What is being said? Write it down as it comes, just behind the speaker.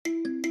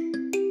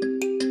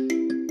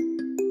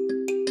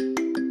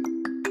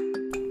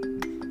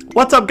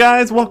What's up,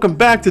 guys? Welcome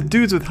back to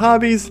Dudes with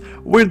Hobbies.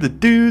 We're the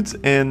dudes,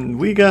 and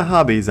we got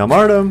hobbies. I'm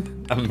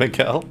Artem. I'm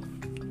Miguel.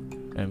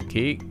 I'm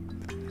Keith.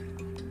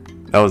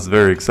 That was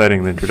very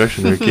exciting, the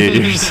introduction there, Keith.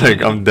 You're just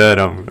like, I'm dead,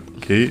 I'm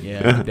Keith.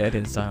 Yeah, I'm dead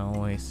inside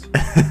always.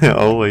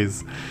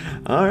 Always.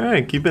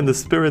 Alright, keeping the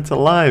spirits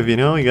alive, you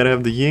know? You gotta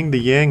have the yin, the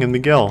yang, and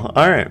Miguel.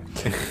 Alright.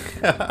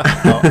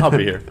 I'll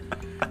be here.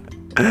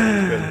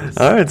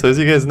 Alright, so as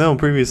you guys know,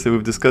 previously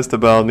we've discussed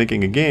about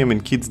making a game,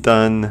 and Keith's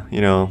done,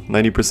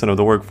 90% of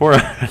the work for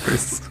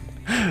us.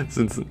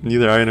 Since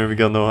neither I nor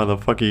Miguel know how the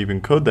fuck you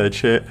even code that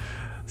shit.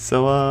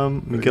 So,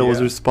 Miguel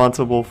was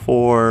responsible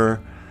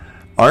for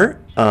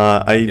art.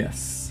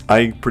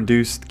 I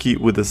produced Keith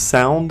with the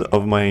sound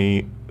of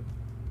my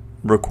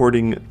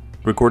recorded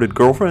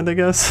girlfriend, I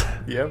guess.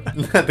 Yep.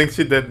 I think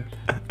she did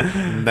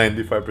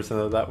 95%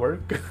 of that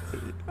work.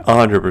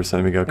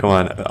 100%, Miguel. Come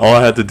on. All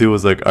I had to do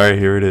was like, all right,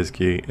 here it is,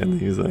 Keith, and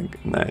he was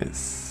like,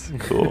 nice,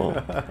 cool.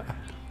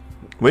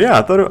 But yeah,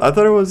 I thought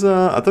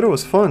it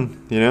was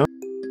fun, you know.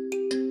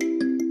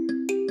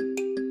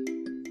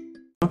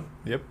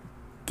 Yep.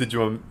 Did you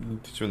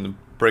want to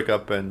break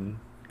up and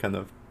kind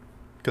of,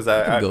 because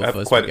I have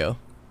first, quite Miguel.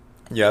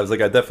 Yeah, I was like,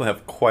 I definitely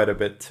have quite a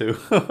bit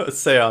to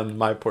say on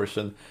my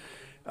portion.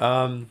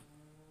 For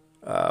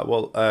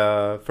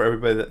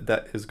everybody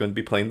that is going to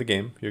be playing the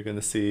game, you're going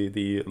to see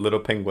the little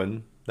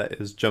penguin that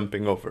is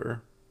jumping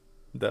over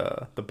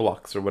the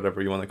blocks or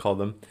whatever you want to call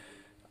them.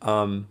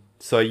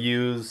 So I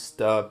used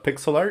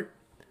pixel art.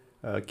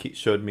 Keith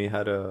showed me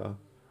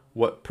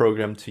what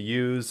program to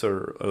use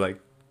or like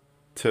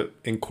to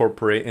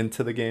incorporate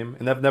into the game,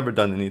 and I've never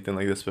done anything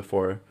like this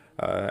before.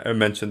 I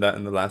mentioned that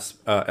in the last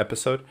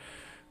episode,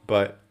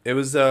 but it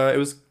was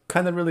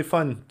kind of really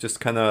fun, just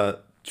kind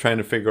of trying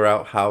to figure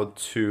out how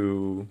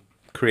to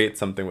create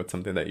something with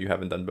something that you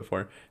haven't done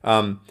before.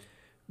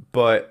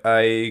 But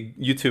I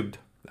YouTubed.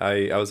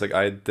 I was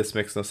like, this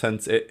makes no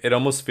sense. It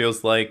almost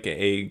feels like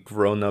a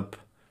grown-up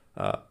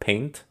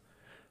paint.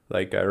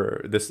 Like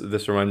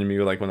this reminded me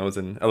of like when I was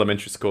in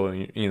elementary school,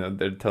 and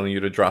they're telling you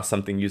to draw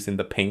something using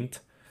the paint.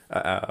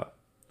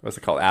 What's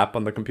it called? App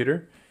on the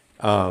computer.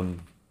 So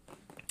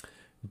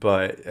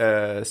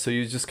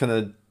you just kind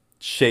of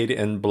shade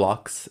in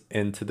blocks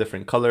into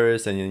different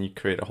colors, and then you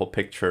create a whole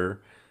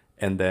picture,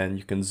 and then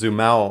you can zoom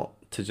out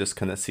to just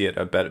kind of see it,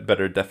 a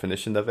better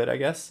definition of it, I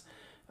guess.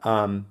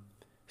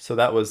 So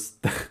that was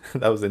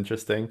that was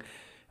interesting.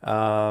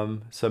 So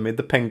I made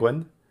the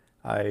penguin.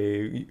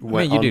 You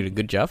did a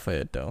good job for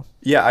it though.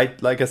 Yeah,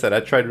 like I said, I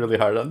tried really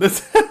hard on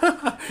this.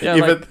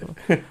 Yeah,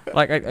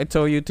 like I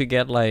told you to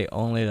get like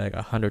only like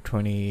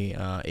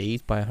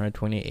 128 by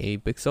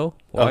 128 pixel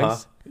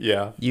wise.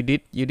 Yeah. You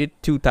did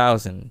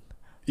 2000.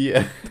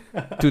 Yeah.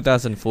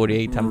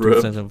 2048 times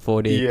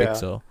 2048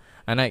 pixel.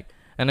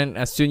 And then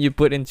as soon you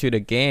put into the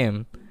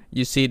game,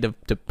 you see the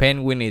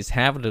penguin is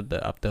half of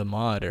the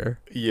monitor.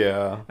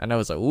 Yeah. And I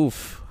was like,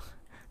 oof,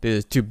 this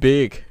is too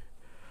big.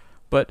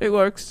 But it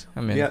works.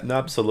 I mean, yeah, no,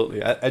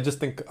 absolutely. I just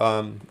think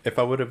if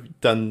I would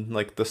have done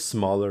like the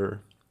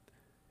smaller,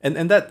 and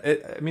it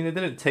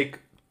didn't take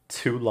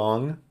too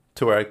long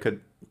to where I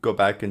could go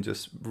back and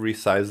just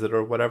resize it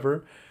or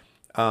whatever.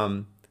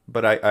 But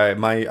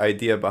my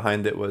idea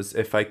behind it was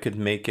if I could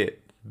make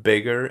it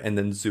bigger and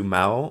then zoom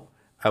out,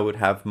 I would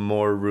have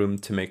more room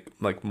to make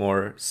like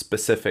more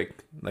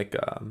specific, like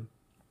how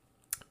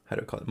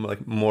do I call it,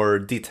 like more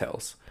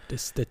details.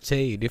 the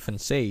shade,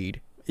 different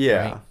shade.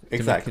 Yeah, right?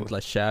 exactly. To make it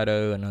like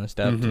shadow and other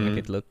stuff, to make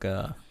it look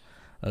a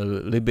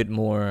little bit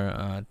more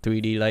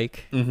 3D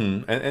like.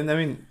 And I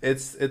mean,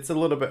 it's a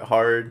little bit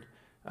hard,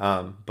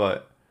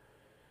 but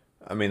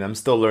I mean, I'm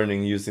still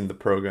learning using the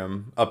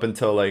program. Up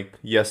until like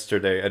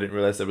yesterday, I didn't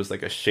realize there was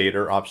like a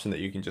shader option that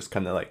you can just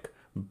kind of like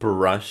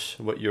brush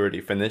what you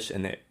already finished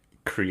and it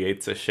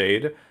creates a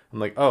shade. I'm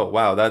like, oh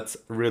wow, that's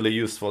really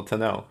useful to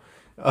know.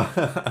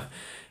 But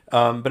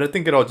I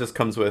think it all just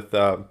comes with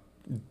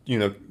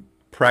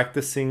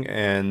practicing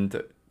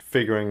and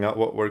figuring out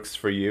what works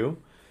for you,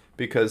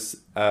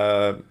 because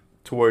I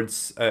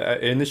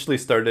initially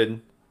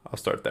started, I'll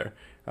start there.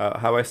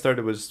 How I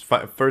started was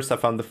first I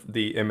found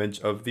the image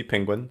of the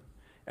penguin,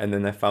 and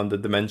then I found the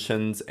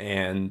dimensions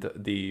and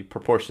the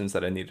proportions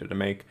that I needed to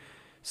make.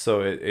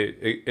 So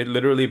it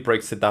literally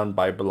breaks it down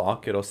by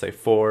block. It'll say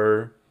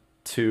 4,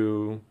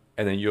 2,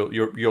 and then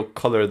you'll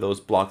color those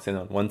blocks in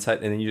on one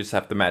side, and then you just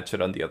have to match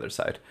it on the other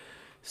side.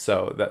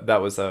 So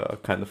that was a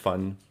kind of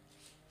fun.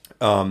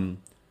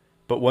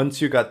 But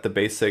once you got the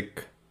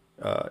basic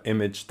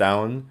image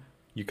down,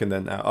 you can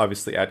then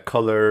obviously add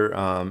color,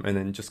 and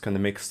then just kind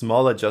of make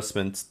small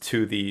adjustments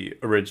to the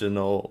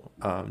original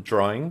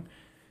drawing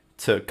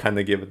to kind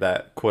of give it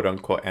that quote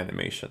unquote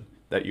animation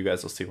that you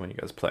guys will see when you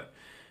guys play.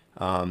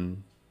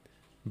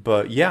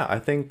 But yeah, I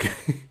think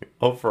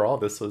overall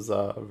this was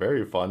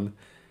very fun.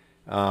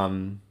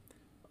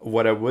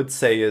 What I would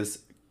say is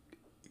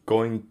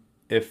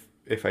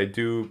if I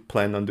do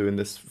plan on doing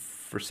this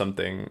for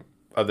something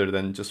other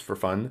than just for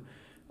fun,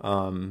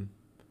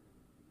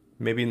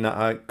 maybe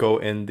not go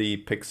in the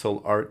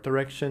pixel art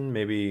direction,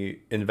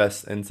 maybe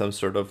invest in some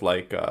sort of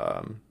like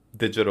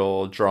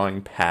digital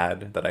drawing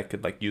pad that I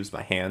could like use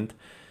my hand,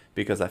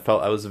 because I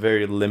felt I was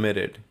very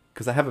limited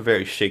because I have a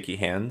very shaky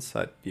hands.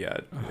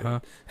 Uh-huh.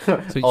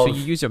 So you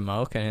use your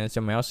mouse, and it's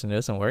your mouse and it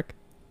doesn't work.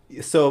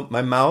 So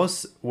my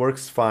mouse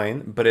works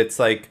fine, but it's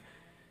like,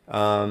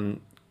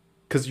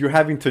 because you're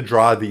having to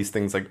draw these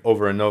things like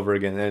over and over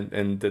again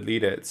and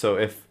delete it. So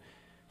if,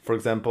 for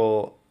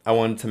example, I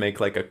wanted to make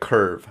like a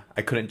curve,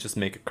 I couldn't just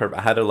make a curve.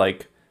 I had to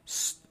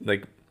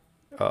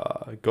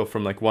go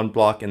from like one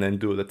block and then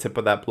do the tip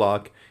of that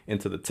block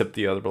into the tip of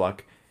the other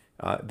block.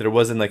 There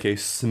wasn't like a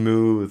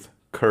smooth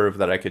curve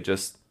that I could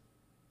just,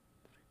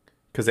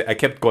 because I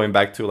kept going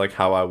back to like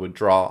how I would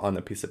draw on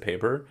a piece of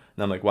paper,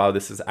 and I'm like, wow,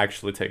 this is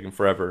actually taking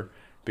forever,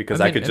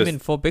 because I mean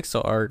for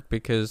pixel art,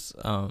 because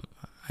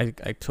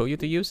I told you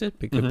to use it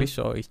because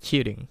pixel art is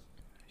cheating,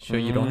 so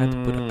you don't have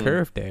to put a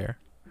curve there,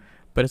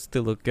 but it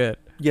still look good.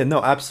 Yeah,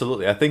 no,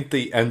 absolutely. I think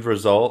the end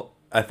result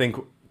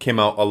came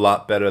out a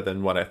lot better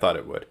than what I thought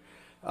it would.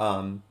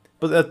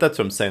 But that's what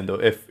I'm saying though.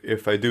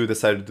 If I do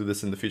decide to do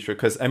this in the future,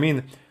 because I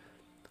mean,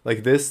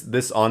 like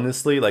this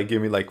honestly like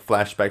give me like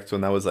flashbacks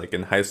when I was like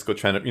in high school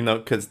trying to,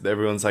 because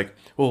everyone's like,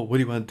 well, what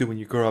do you want to do when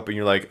you grow up? And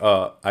you're like,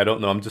 I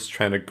don't know, I'm just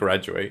trying to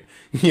graduate.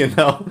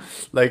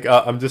 Like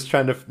I'm just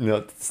trying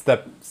to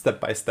step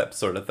by step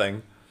sort of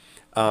thing.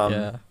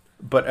 Yeah.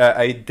 But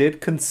I did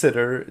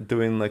consider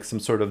doing like some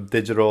sort of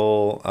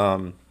digital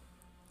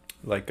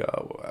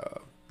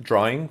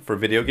drawing for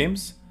video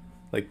games,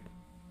 like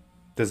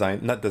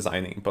not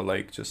designing, but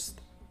like just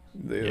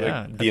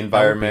the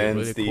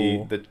environments,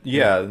 really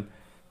cool.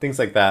 Things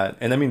like that.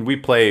 And I mean, we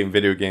play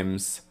video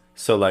games,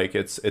 so like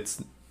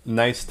it's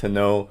nice to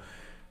know,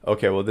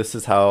 okay, well, this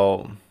is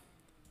how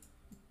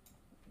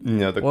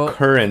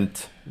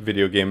current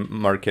video game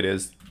market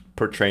is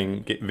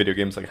portraying video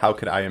games. Like, how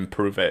could I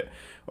improve it?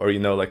 Or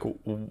like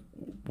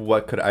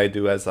what could I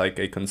do as like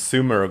a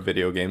consumer of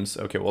video games?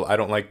 Okay, well, I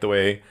don't like the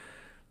way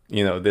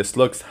this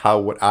looks. How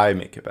would I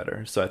make it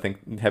better? So I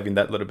think having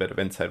that little bit of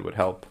insight would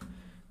help.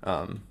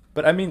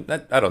 But I mean,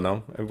 I don't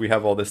know. We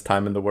have all this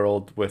time in the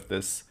world with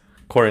this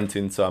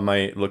quarantine, so I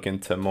might look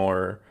into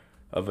more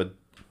of a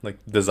like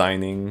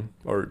designing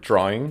or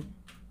drawing.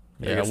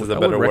 Yeah, I would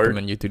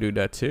recommend you to do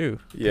that too.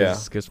 Yeah,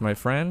 because my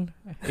friend,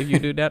 if you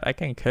do that, I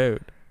can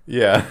code.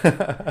 Yeah.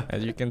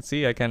 As you can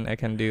see, I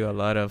can do a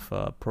lot of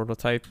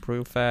prototype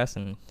real fast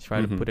and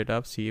try to put it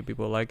up, see if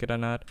people like it or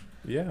not.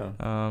 Yeah.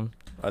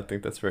 I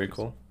think that's very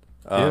cool.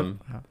 Yeah.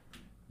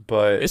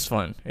 But it's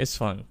fun,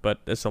 but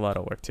it's a lot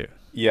of work too.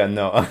 Yeah,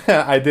 no.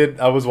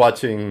 I was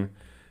watching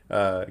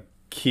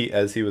Keith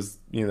as he was,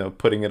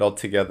 putting it all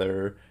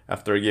together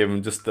after I gave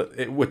him just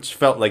which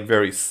felt like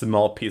very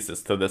small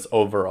pieces to this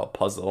overall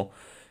puzzle.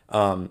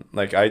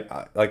 Like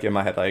I like in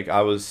my head, like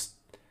I was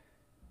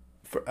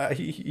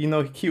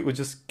Keith was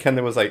just kind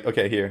of was like,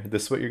 okay, here,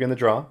 this is what you're gonna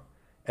draw,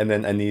 and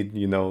then I need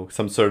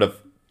some sort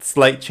of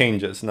slight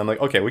changes, and I'm like,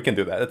 okay, we can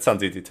do that. That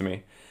sounds easy to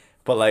me.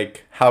 But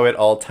like how it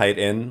all tied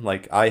in,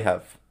 like I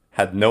have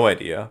had no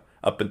idea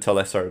up until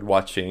I started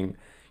watching,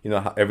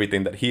 how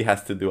everything that he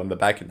has to do on the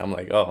back end. I'm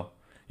like, oh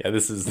yeah,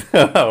 this is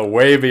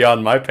way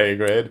beyond my pay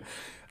grade.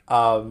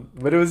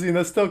 But it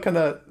was still kind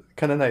of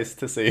nice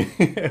to see.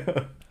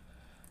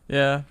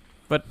 Yeah.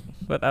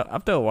 But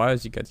after a while,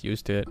 you get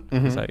used to it.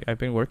 Because I've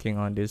been working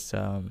on this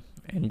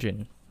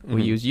engine.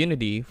 We use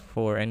Unity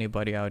for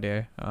anybody out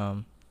there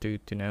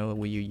to know.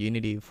 We use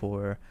Unity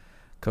for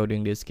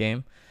coding this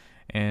game,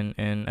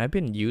 and I've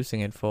been using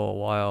it for a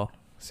while,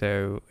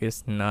 so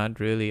it's not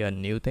really a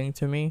new thing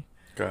to me.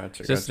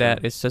 Gotcha.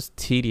 That it's just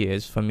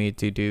tedious for me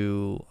to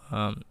do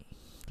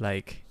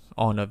like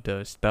all of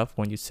the stuff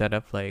when you set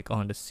up like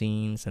on the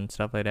scenes and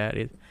stuff like that.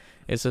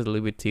 It's just a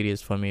little bit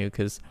tedious for me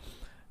because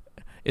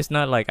it's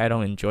not like I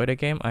don't enjoy the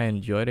game. I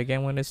enjoy the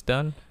game when it's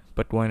done,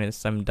 but when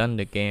I'm done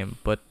the game,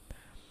 but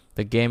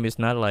the game is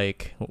not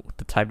like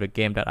the type of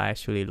game that I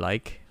actually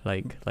like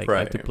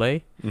to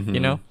play.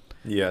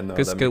 Yeah, no,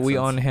 because we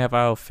all have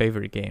our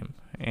favorite game,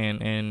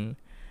 and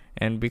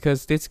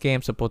because this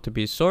game's supposed to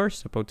be source,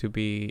 supposed to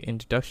be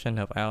introduction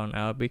of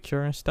our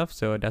picture and stuff,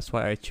 so that's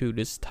why I choose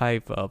this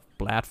type of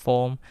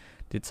platform,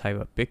 this type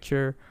of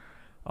picture.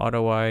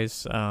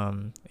 Otherwise,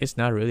 it's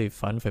not really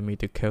fun for me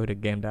to code a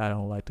game that I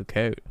don't like to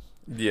code.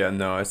 Yeah,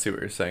 no, I see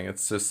what you're saying.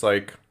 It's just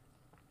like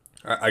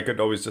I could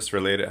always just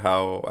relate it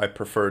how I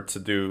prefer to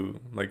do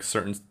like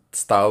certain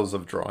styles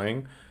of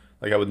drawing.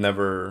 Like I would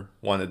never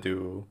want to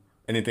do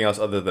anything else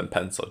other than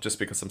pencil, just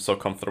because I'm so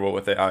comfortable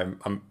with it.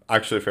 I'm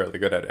actually fairly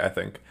good at it, I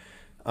think.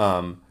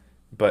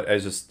 But I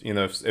just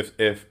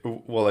if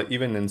like,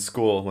 even in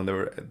school when they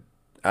were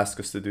ask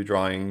us to do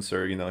drawings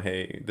or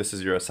hey, this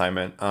is your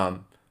assignment, I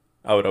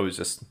would always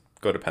just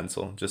go to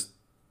pencil. Just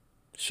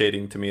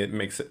shading, to me, it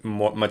makes it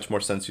much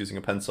more sense using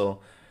a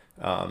pencil.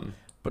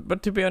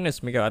 But to be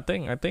honest, Miguel, I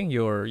think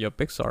your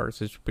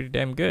Pixar is pretty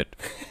damn good.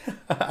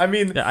 I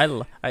mean,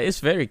 yeah, it's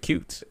very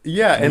cute.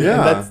 Yeah, and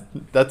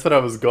that's what I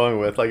was going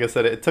with. Like I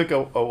said, it took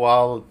a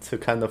while to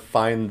kind of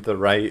find the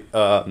right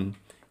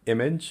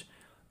image,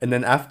 and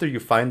then after you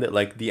find it,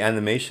 like the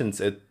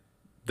animations,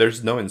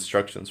 there's no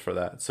instructions for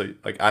that. So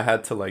like I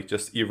had to like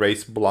just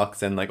erase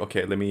blocks and like,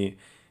 okay, let me,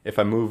 if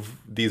I move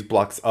these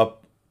blocks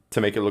up to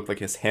make it look like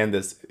his hand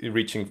is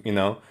reaching,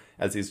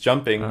 as he's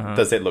jumping,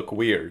 does it look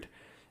weird?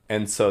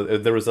 And so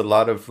there was a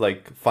lot of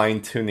like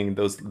fine tuning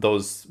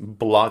those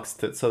blocks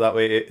so that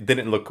way it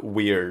didn't look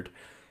weird.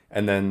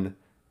 And then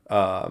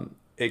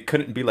it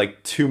couldn't be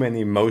like too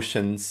many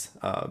motions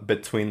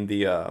between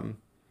the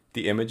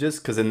images,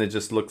 because then it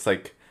just looks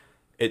like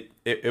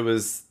it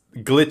was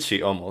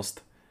glitchy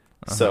almost.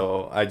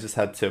 So I just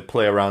had to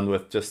play around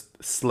with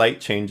just slight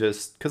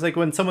changes, because like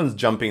when someone's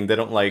jumping, they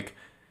don't like,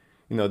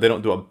 they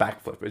don't do a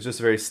backflip. It's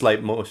just very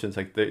slight motions,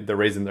 like they're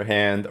raising their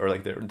hand, or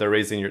like they're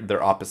raising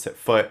their opposite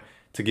foot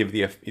to give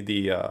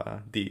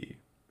the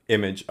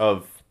image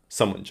of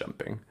someone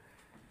jumping.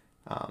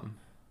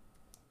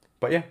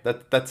 But yeah,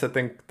 that's I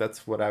think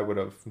that's what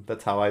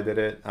that's how I did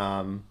it.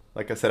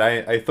 Like I said,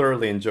 I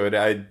thoroughly enjoyed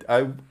it.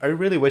 I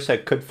really wish I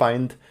could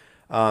find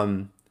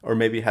or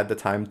maybe had the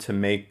time to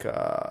make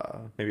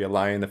maybe a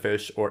lion, a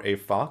fish, or a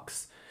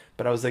fox.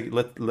 But I was like,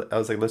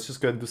 let's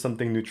just go and do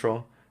something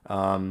neutral.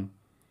 No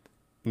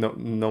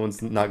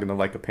one's not gonna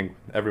like a penguin.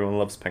 Everyone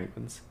loves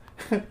penguins.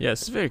 Yeah,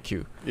 it's very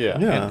cute. Yeah.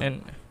 Yeah.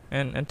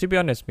 And to be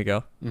honest,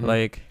 Miguel,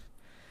 like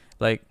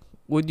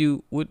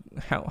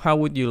how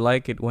would you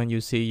like it when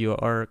you see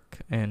your arc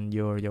and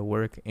your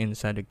work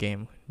inside the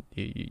game?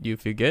 You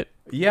feel good?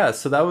 Yeah,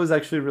 so that was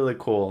actually really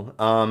cool.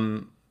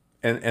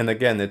 And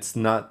again, it's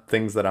not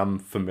things that I'm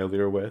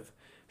familiar with.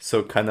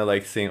 So kind of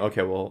like seeing,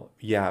 okay, well,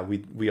 yeah,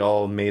 we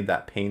all made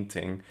that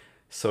painting.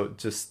 So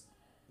just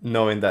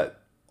knowing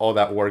that all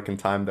that work and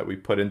time that we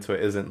put into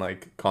it isn't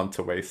like gone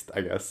to waste,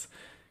 I guess.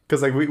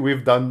 Because like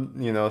we've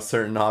done,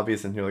 certain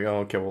hobbies and you're like, oh,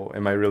 okay, well,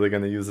 am I really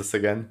going to use this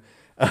again?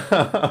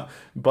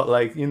 But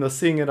like,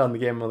 seeing it on the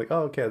game, I'm like,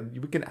 oh, okay,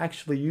 we can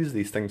actually use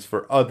these things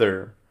for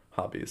other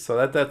hobbies. So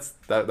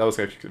that was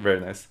actually very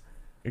nice.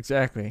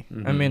 Exactly.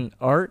 I mean,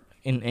 art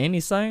in any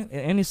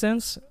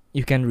sense,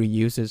 you can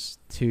reuse it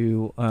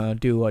to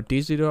do a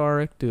digital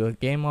art, do a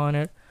game on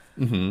it.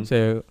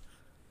 So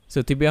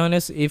to be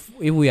honest, if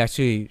we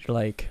actually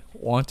like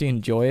want to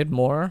enjoy it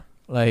more,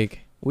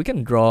 like we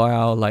can draw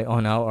out like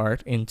on our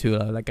art into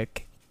like a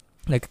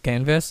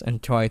canvas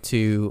and try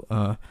to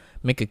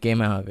make a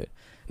game out of it.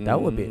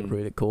 That would be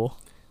really cool.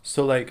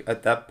 So like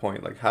at that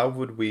point, like how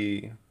would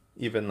we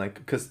even like,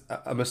 because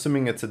I'm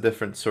assuming it's a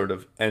different sort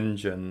of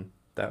engine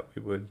that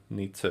we would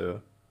need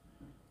to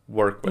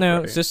work with. No,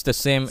 right? it's just the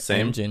same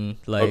engine.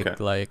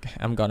 Like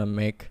I'm gonna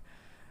make,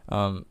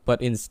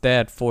 but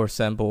instead, for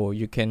example,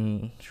 you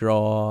can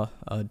draw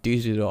a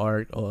digital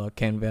art or a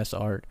canvas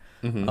art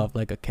of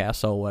like a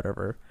castle or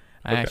whatever.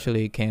 I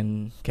actually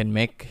can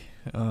make,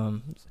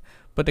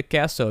 but the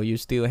castle you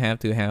still have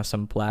to have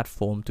some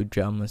platform to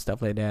jump and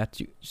stuff like that.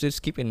 You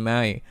just keep in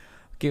mind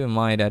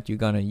that you're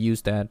gonna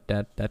use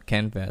that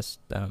canvas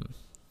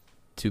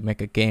to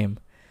make a game.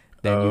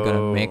 Then you're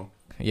gonna make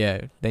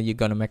then you're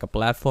gonna make a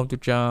platform to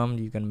jump.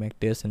 You're gonna make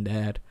this and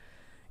that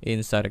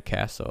inside a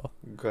castle.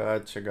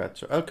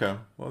 Gotcha. Okay.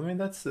 Well, I mean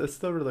that's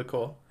still really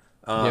cool.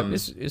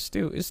 It's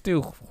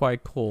still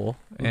quite cool.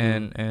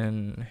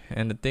 And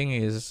the thing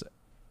is,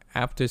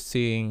 after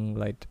seeing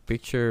like the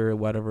picture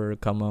whatever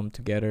come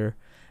together,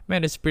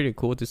 man, it's pretty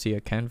cool to see a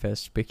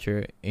canvas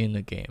picture in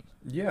the game.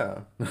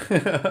 Yeah.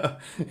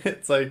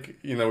 It's like,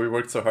 we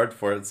worked so hard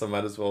for it, so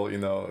might as well,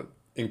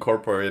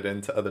 incorporate it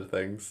into other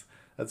things.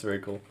 That's very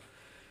cool.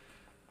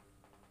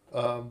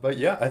 But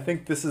yeah, I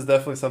think this is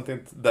definitely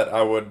something that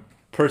I would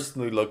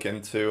personally look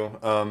into.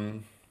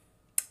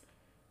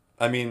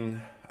 I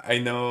mean, I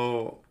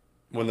know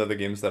one of the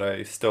games that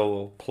I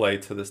still play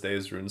to this day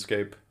is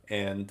RuneScape,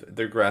 and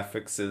their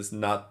graphics is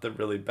not the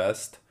really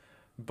best,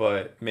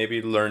 but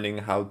maybe learning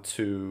how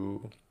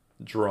to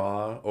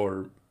draw,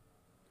 or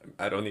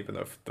I don't even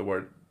know if the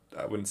word,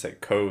 I wouldn't say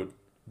code,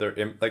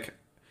 like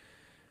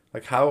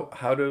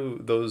how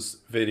do those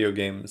video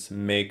games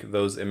make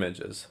those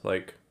images?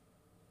 Like,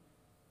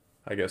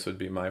 I guess would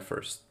be my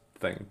first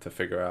thing to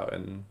figure out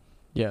and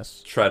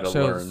try to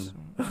learn.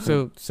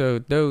 So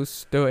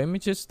those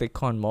images, they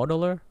call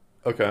modeler.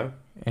 Okay.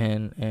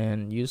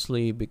 And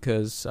usually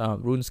because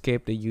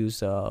RuneScape they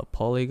use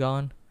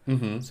polygon,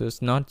 so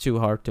it's not too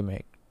hard to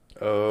make.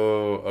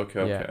 Oh,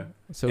 okay.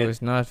 So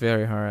it's not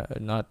very hard,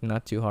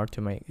 not too hard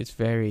to make. It's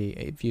very,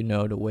 if you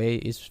know the way,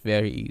 it's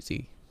very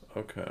easy.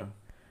 Okay.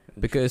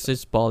 Because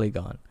it's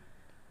polygon.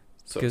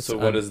 So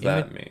what does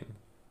that mean?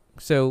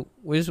 So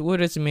what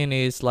does it mean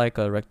is like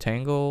a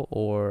rectangle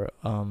or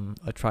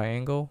a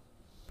triangle,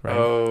 right?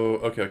 Oh,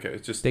 okay.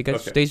 It's just they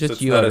just so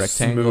use a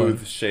rectangle.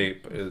 Smooth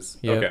shape is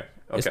okay.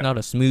 It's not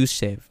a smooth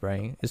shape,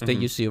 right? It's they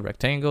use a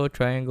rectangle,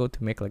 triangle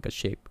to make like a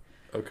shape.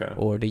 Okay.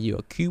 Or they use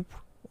a cube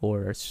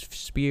or a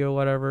sphere or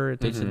whatever.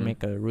 They just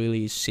make a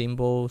really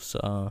simple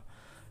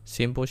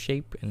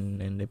shape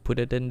and they put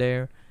it in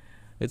there.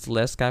 It's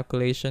less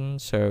calculation,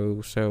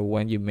 so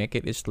when you make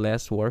it, it's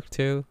less work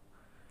too.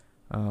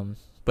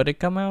 But it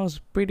come out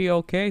pretty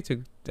okay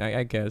to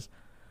I guess.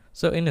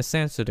 So in the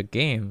sense of the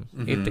game,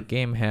 if the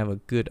game have a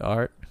good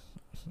art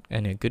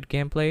and a good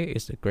gameplay,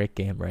 it's a great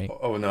game, right?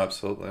 Oh no,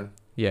 absolutely.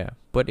 Yeah,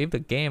 but if the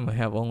game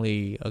have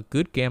only a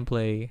good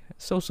gameplay,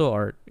 so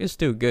art is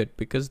still good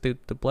because the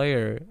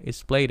player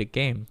is play the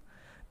game.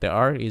 The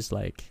art is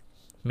like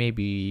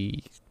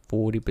maybe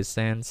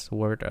 40%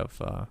 worth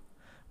of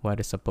what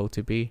it's supposed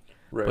to be.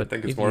 Right. I But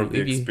think it's more of the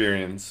if you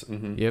experience.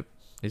 Mm-hmm. yep,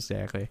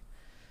 exactly.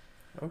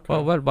 Okay.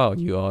 Well, what about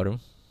you, Autumn?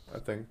 I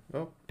think.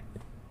 Oh.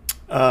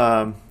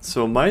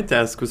 So my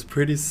task was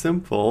pretty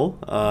simple.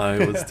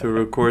 It was to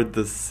record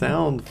the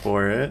sound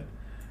for it.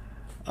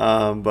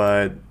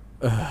 But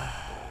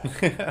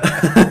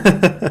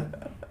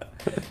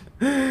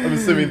I'm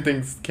assuming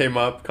things came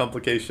up,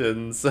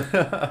 complications.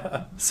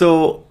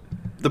 so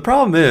the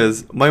problem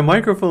is my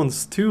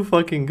microphone's too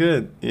fucking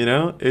good, you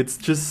know? It's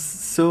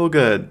just so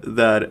good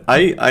that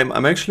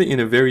I'm actually in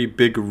a very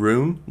big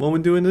room when we're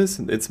doing this.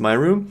 It's my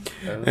room.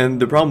 And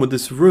the problem with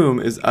this room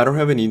is I don't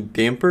have any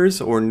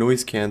dampers or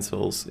noise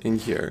cancels in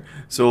here.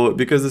 So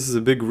because this is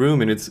a big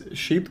room and it's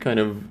shaped kind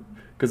of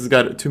because it's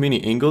got too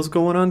many angles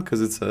going on because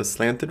it's a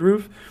slanted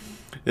roof,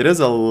 it has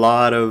a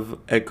lot of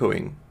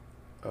echoing.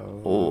 A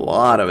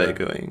lot of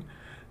echoing.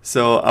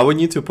 So I would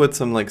need to put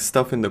some like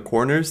stuff in the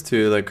corners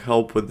to like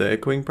help with the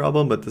echoing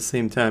problem, but at the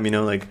same time, you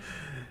know, like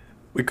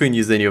we couldn't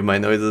use any of my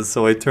noises,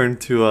 so I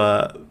turned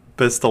to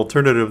best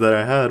alternative that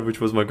I had,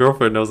 which was my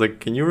girlfriend. And I was like,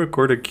 "Can you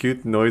record a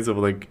cute noise of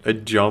like a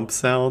jump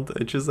sound?"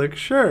 And she's like,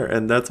 "Sure."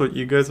 And that's what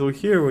you guys will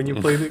hear when you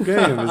play the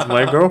game. Is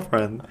my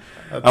girlfriend.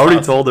 That's I already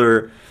awesome. told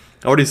her.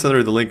 I already sent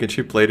her the link and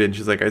she played it. And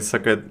she's like, I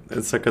suck at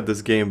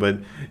this game, but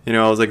you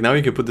know, I was like, now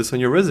you can put this on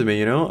your resume.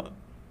 You know,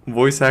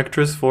 voice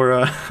actress for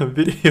a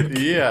video game.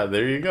 Yeah,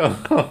 there you go.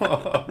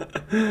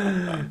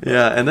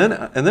 Yeah, and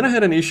then I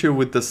had an issue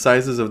with the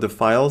sizes of the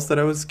files that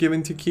I was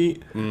giving to Key.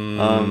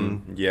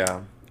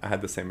 Yeah, I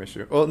had the same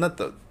issue. Well, not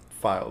the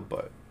file,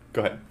 but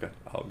go ahead.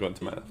 I'll go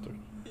into mine after.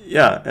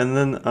 Yeah, and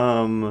then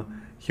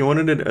he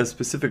wanted it a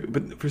specific,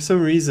 but for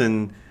some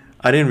reason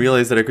I didn't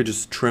realize that I could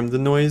just trim the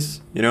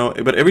noise, you know.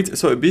 But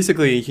so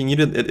basically he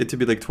needed it to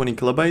be like 20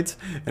 kilobytes,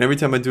 and every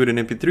time I do it in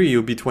MP3, it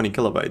would be 20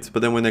 kilobytes.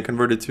 But then when I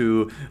convert it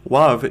to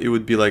WAV, it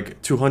would be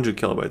like 200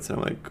 kilobytes, and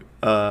I'm like,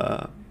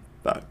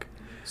 fuck.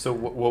 So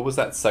what was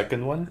that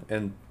second one?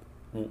 And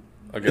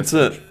I guess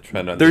It's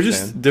trying to they're understand.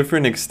 just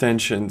different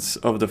extensions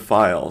of the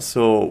file.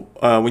 So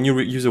when you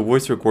use a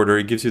voice recorder,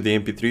 it gives you the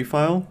MP3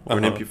 file or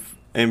an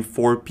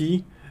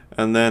M4P,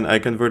 and then I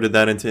converted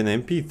that into an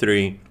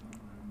MP3,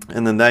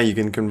 and then that you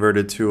can convert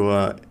it to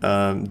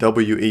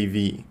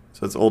WAV.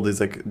 So it's all these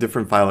like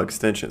different file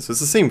extensions. So it's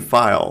the same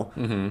file,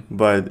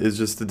 but it's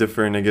just a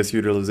different, I guess,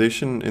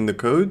 utilization in the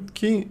code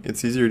key.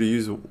 It's easier to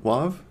use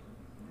WAV.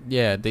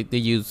 Yeah, they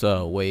use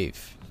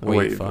Wave.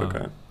 Wave,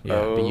 okay.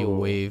 Yeah, they use Oh.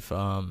 Wave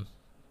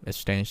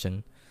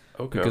extension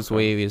Okay. because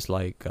Wave is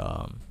like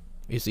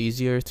it's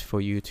easier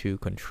for you to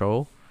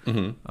control.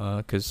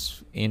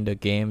 Because in the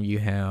game you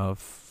have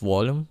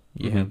volume,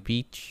 you have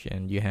pitch,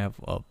 and you have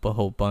a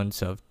whole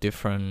bunch of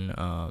different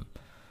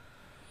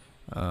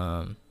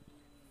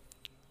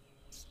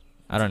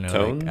I don't know,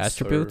 Tones like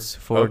attributes or-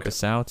 for okay. the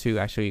sound to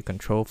actually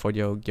control for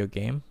your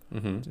game.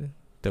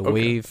 The Okay.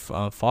 wave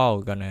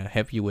file gonna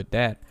help you with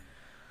that.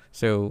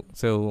 So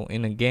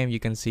in a game you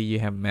can see you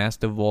have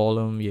master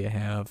volume, you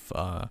have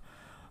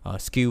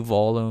skill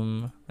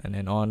volume, and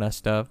then all that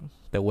stuff.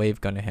 The wave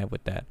gonna help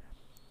with that.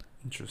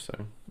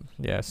 Interesting.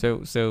 Yeah,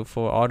 so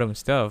for Autumn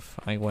stuff,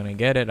 when I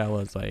get it, I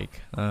was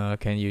like,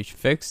 can you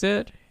fix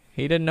it?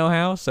 He didn't know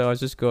how, so I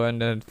just go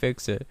and then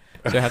fix it.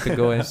 So I have to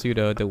go into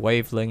the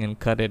wave link and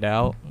cut it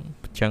out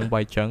chunk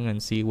by chunk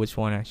and see which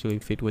one actually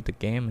fit with the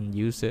game and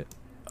use it.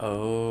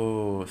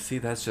 Oh, see,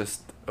 that's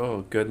just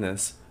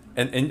goodness.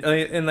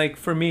 And like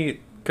for me,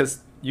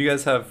 because you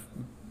guys have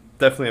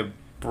definitely a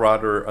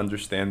broader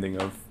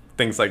understanding of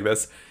things like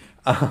this.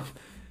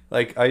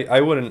 Like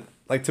I wouldn't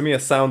like, to me a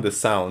sound is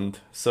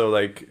sound. So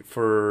like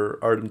for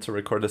Artem to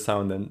record a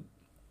sound and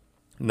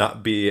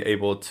not be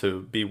able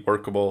to be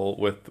workable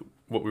with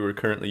what we were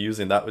currently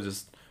using, that was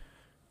just,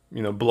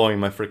 blowing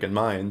my freaking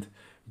mind.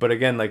 But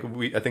again, like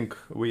I think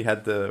we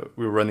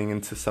were running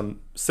into some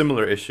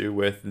similar issue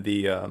with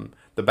the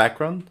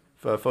background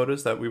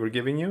photos that we were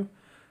giving you.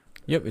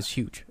 Yep, it's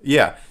huge.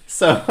 Yeah,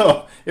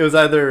 so it was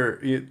either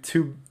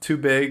too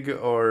big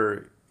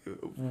or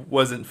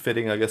wasn't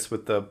fitting, I guess,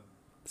 with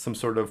some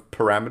sort of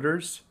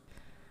parameters.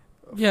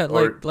 Yeah,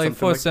 or like something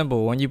for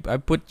example, when I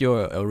put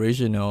your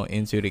original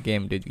into the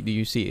game, did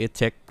you see it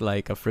take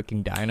like a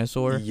freaking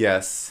dinosaur?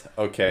 Yes.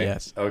 Okay.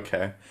 Yes.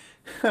 Okay.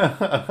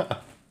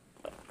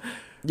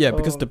 Yeah,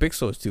 because Oh, the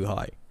pixel is too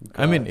high.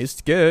 I mean, gosh.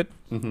 it's good,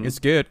 Mhm. it's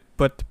good,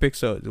 but the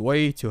pixel is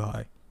way too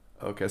high.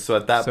 Okay, so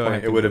at that So I point,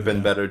 had it to would have move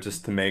been that. better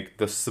just to make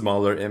the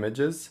smaller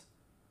images.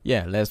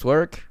 Yeah, less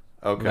work,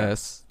 Okay.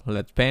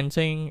 less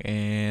painting,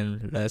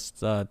 and less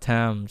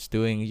times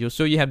doing.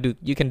 So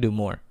you can do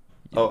more.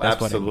 Oh, That's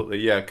what I mean. absolutely.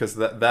 Yeah, because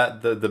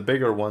the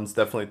bigger ones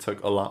definitely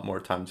took a lot more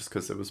time just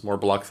because it was more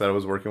blocks that I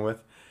was working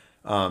with.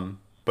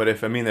 But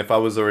if I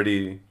was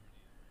already,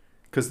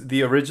 because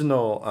the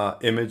original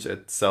image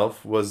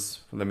itself was,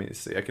 let me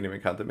see, I can even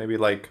count it, maybe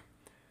like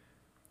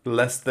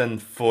less than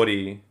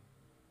 40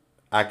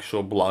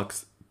 actual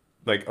blocks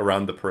like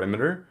around the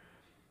perimeter.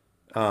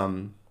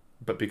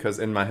 But because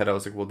in my head I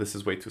was like, well, this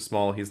is way too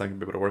small. He's not gonna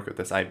be able to work with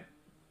this. I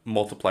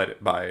multiplied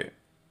it by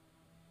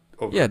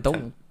over Yeah,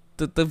 10.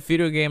 the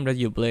video game that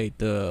you played,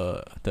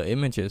 the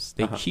images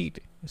they Uh-huh. cheat.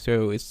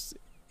 So it's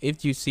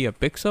if you see a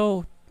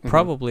pixel, Mhm.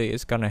 probably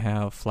it's gonna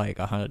have like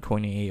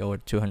 128 or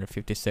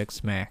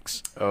 256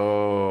 max.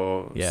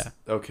 Oh. Yeah.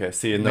 Okay.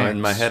 See, no,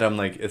 in my Max. head I'm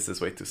like, is this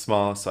way too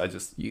small? So I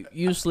just.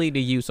 Usually they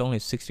use only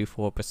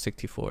 64 per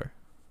 64.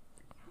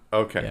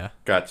 Okay. Yeah.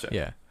 Gotcha.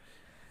 Yeah.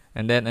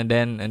 And then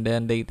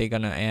they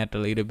gonna add a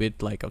little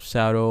bit like of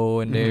shadow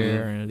in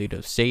there Mhm. and a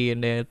little shade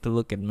in there to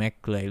look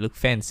look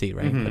fancy,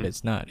 right? But Mhm.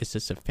 it's not. It's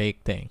just a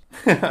fake thing.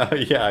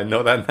 Yeah, I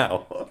know that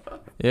now.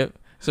 Yep.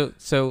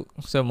 So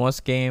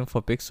most game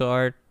for pixel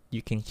art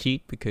you can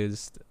cheat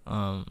because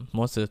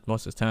most of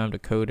the time the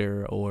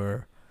coder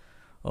or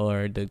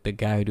the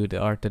guy who do the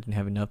art doesn't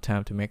have enough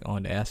time to make all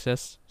the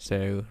assets.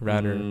 So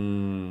rather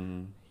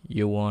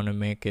you want to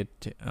make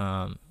it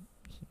a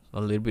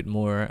little bit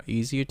more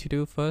easier to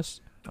do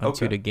first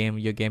until Okay.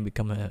 your game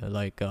become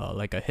like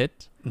a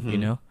hit. You Mhm.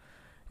 know,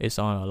 it's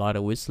on a lot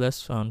of wish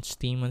lists on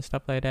Steam and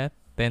stuff like that.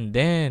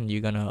 Then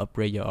you're gonna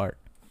upgrade your art.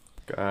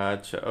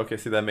 Gotcha. Okay,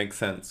 see, that makes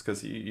sense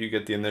because you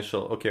get the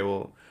initial, okay,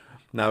 well,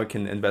 now we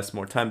can invest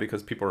more time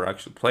because people are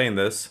actually playing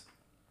this,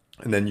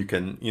 and then you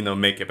can,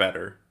 make it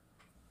better.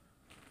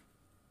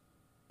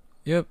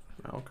 Yep.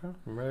 Okay,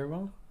 very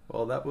well.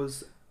 Well, that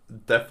was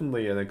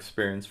definitely an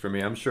experience for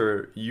me. I'm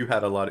sure you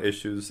had a lot of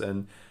issues,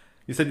 and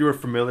you said you were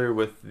familiar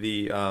with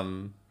the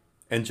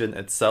engine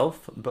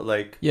itself, but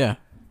like, Yeah.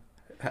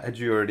 had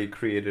you already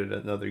created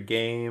another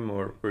game,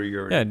 or were you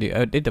already...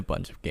 Yeah. I did a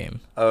bunch of game.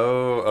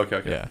 Oh,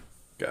 okay. Yeah.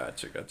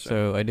 Gotcha.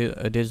 So I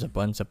did a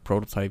bunch of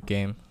prototype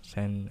games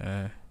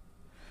and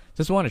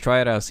just want to try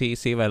it out, see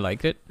if I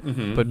liked it.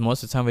 Mm-hmm. But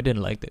most of the time I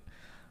didn't like it.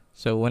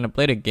 So when I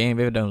played a game,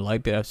 if I don't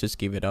like it, I'll just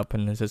give it up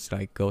and just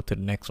like go to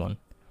the next one.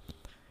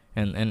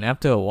 And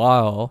after a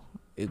while,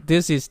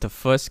 this is the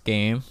first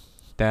game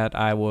that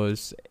I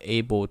was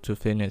able to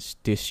finish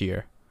this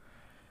year.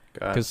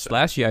 Because Gotcha.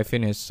 last year I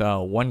finished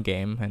one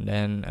game and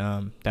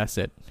then that's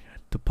it.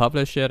 To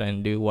publish it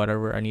and do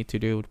whatever I need to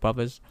do to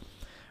publish.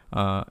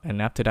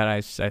 And after that,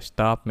 I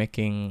stopped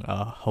making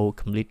whole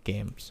complete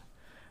games.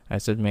 I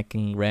started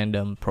making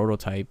random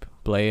prototype,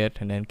 play it,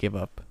 and then give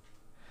up.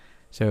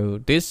 So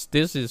this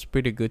is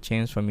pretty good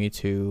chance for me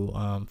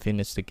to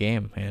finish the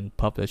game and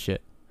publish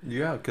it.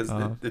 Yeah, because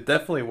Uh, it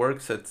definitely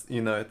works. It's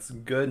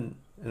good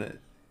and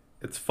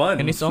it's fun.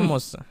 And it's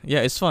almost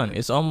it's fun.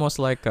 It's almost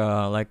like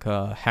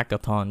a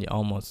hackathon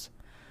almost,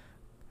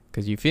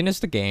 because you finish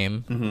the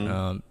game,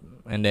 Mhm.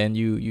 and then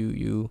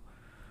you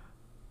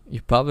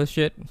publish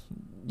it.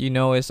 You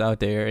know it's out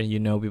there, and you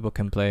know people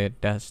can play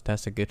it.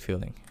 That's a good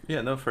feeling.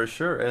 Yeah, no, for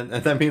sure. And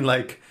I mean,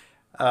 like,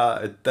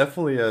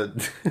 definitely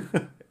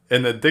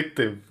an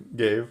addictive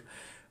game.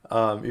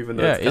 Even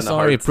though Yeah, it's it's kind of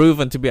already hard.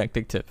 proven to be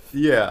addictive.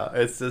 Yeah,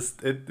 it's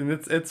just and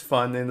it's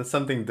fun and it's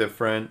something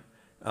different.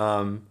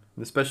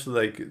 Especially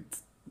like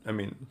I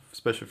mean,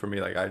 especially for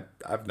me, like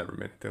I've never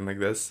made anything like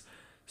this,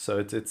 so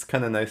it's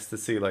kind of nice to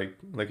see like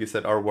you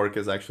said, our work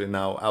is actually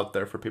now out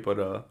there for people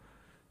to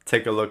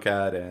take a look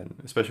at, and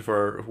especially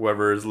for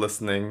whoever is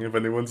listening, if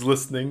anyone's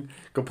listening,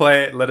 go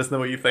play it. Let us know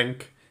what you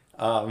think.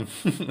 I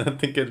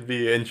think it'd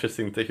be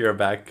interesting to hear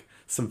back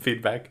some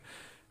feedback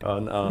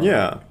on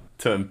Yeah.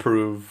 to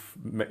improve,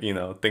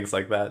 things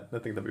like that. I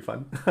think that'd be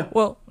fun.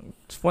 Well,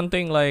 it's one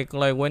thing like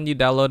when you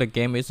download a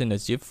game, it's in a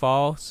zip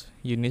files.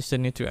 You still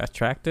need to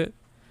extract it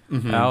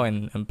Mhm. out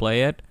and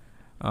play it.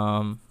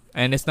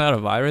 And it's not a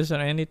virus or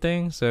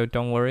anything, so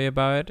don't worry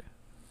about it.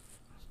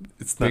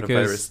 It's not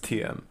because- a virus,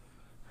 TM.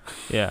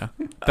 Yeah,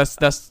 that's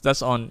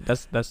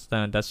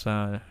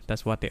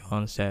what the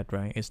on said,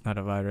 right? It's not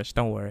a virus.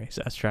 Don't worry, it's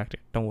extracted.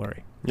 Don't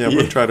worry. Yeah, Yeah.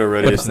 we've tried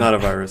already. But It's it's not a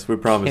not. virus. We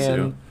promise you.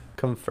 Can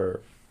confirm.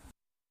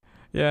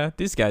 Yeah,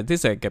 this guy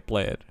can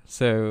play it.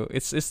 So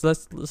it's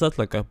just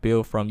like a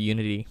build from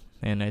Unity,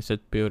 and I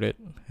just build it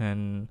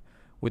and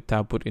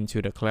without put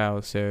into the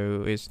cloud,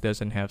 so it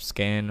doesn't have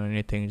scan or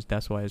anything.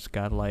 That's why it's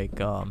got like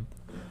a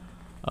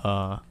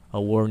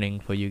warning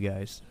for you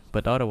guys.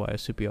 But otherwise, it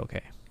should be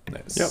okay.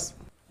 Nice. Yep.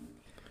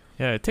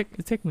 Yeah, it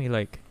take me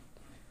like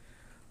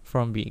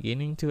from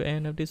beginning to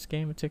end of this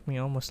game. It took me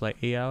almost like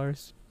 8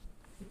 hours.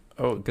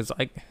 Oh, Because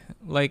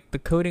like the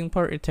coding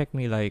part, it took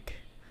me like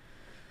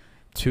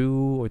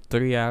 2 or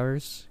 3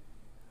 hours,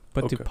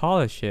 but to Okay.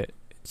 polish it,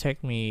 it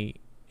took me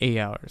 8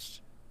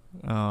 hours,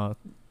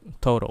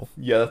 total.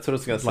 yeah, that's what I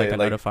was gonna Like say.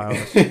 another 5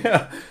 hours.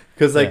 Yeah,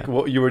 because like Yeah.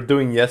 what you were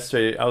doing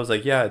yesterday, I was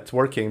like, yeah, it's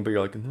working, but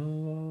you're like,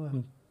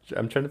 no,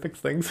 I'm trying to fix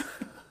things.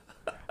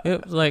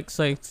 It's like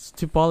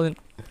to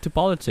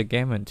polish a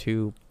game and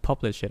to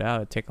publish it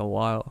out, it take a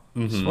while.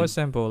 So Mhm. for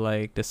example,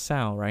 like the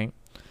sound, right?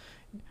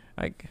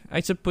 I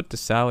should put the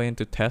sound in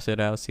to test it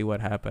out, see what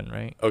happened,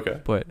 right? Okay.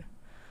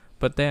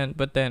 But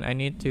then I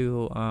need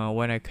to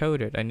when I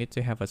code it, I need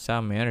to have a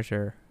sound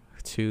manager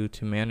to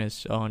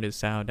manage all the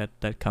sound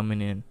that coming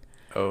in,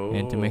 Oh.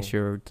 and to make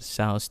sure the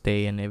sound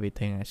stay and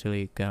everything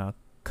actually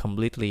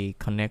completely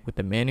connect with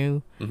the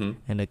menu Mm-hmm.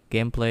 and the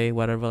gameplay,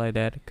 whatever like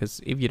that. Because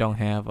if you don't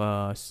have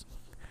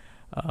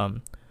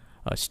um,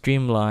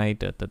 streamline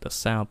the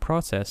sound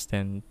process,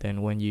 then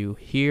when you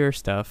hear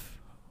stuff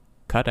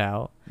cut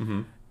out,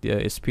 Mm-hmm. the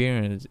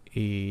experience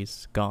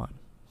is gone.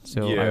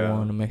 So I Yeah.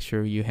 want to make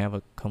sure you have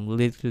a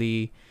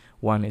completely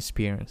one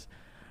experience.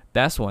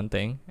 That's one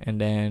thing. And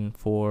then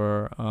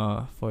for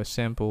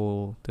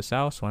example, the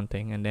sound's one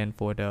thing, and then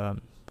for the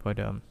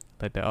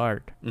like the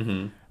art,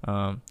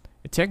 Mm-hmm.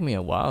 it took me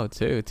a while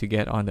too to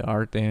get on the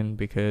art end,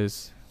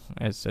 because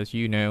as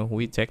you know,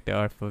 we take the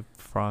art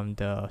from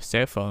the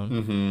cell phone,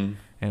 Mm-hmm.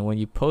 and when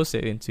you post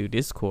it into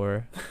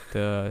Discord,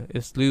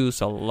 it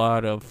lose a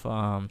lot of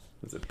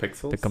Is it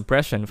pixels? the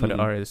compression for Mhm.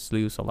 the artist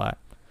lose a lot.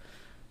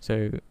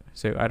 So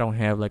I don't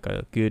have like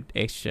a good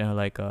extra,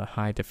 like a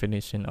high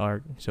definition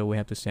art. So we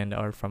have to send the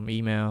art from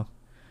email,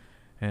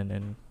 and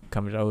then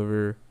comes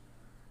over,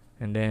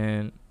 and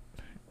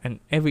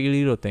every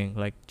little thing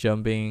like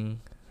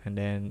jumping, and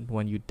then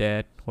when you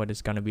dead, what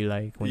it's gonna be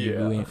like when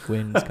you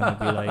win, it's gonna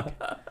be like.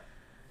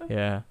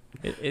 Yeah,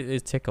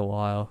 it take a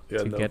while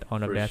Yeah, to no, get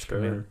on a for batch sure.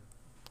 commit.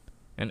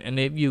 And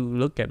if you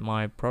look at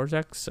my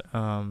projects,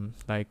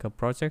 like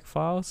project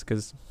files,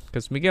 cause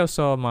Miguel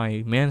saw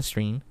my main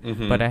stream,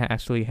 Mm-hmm. but I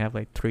actually have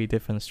like 3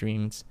 different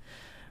streams.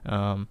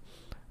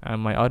 And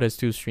my other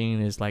 2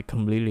 stream is like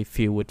completely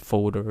filled with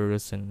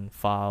folders and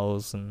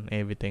files and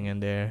everything in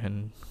there,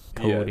 and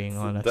coding,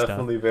 all that stuff.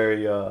 Definitely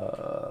very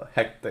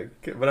hectic,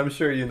 but I'm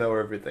sure you know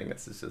everything.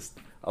 It's just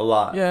a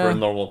lot for Yeah. a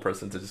normal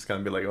person to just kind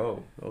of be like,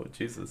 oh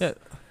Jesus. Yeah.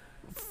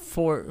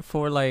 For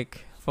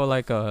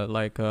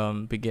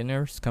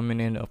beginners coming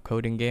in of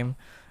coding game,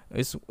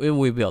 it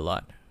will be a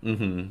lot,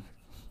 Mm-hmm.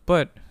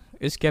 but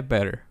it's get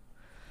better.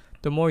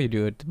 The more you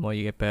do it, the more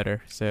you get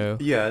better. So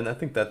Yeah, and I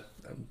think that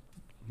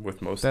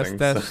with most things.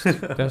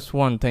 that's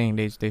one thing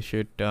they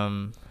should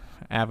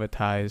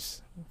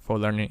advertise for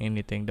learning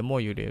anything. The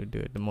more you do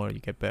it, the more you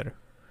get better.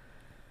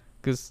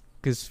 Cause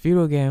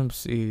video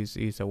games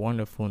is a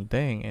wonderful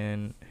thing,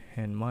 and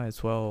might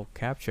as well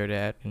capture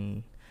that.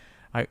 And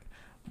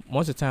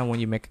most of the time when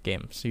you make a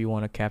game, so you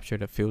want to capture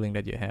the feeling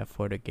that you have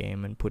for the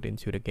game and put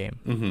into the game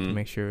to Mm-hmm.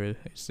 make sure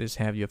it's just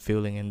have your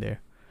feeling in there.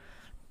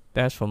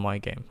 That's for my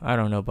game. I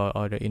don't know about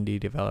other indie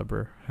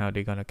developer, how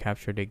they gonna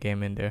capture the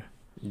game in there.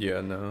 Yeah,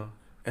 no,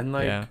 and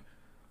like,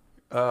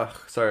 Yeah.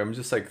 sorry, I'm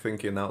just like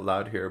thinking out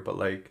loud here, but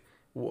like,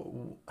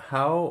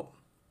 how?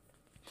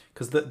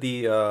 Because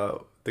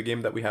the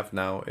game that we have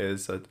now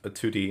is a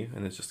 2D,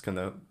 and it's just kind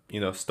of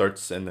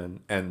starts and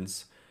then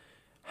ends.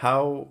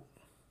 How,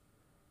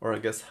 or I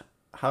guess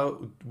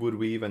how would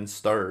we even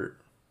start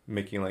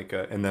making like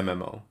an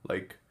MMO?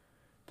 Like,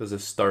 does it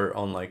start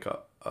on like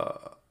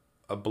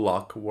a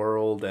block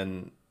world?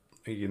 And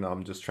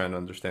I'm just trying to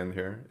understand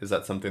here. Is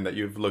that something that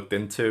you've looked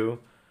into?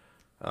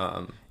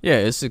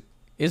 Yeah,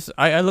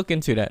 I look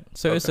into that.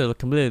 So it's Okay. a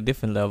completely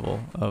different level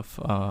of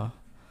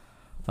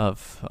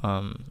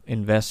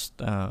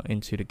invest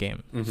into the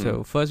game. Mhm.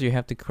 So first you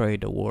have to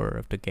create the world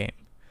of the game,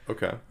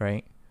 Okay.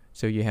 right?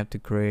 So you have to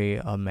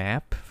create a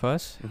map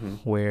first, Mm-hmm.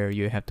 where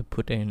you have to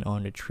put in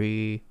on the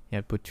tree. You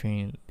have to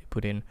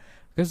put in,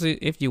 because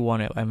if you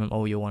want an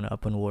MMO, you want an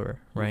open world,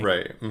 right?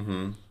 Right.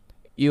 Mm-hmm.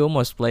 You're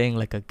almost playing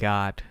like a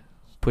god.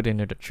 Put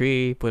into the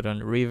tree, put on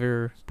the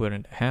river, put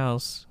in the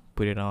house,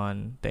 put it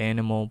on the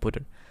animal,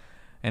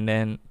 and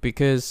then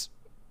because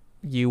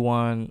you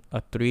want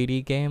a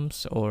 3D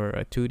games or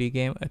a 2D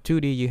game, a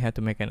 2D you have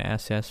to make an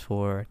access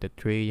for the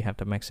tree, you have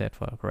to make set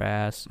for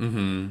grass,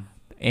 Mm-hmm.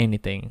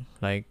 anything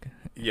like.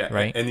 Yeah.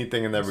 Right.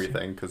 Anything and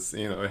everything, because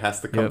it has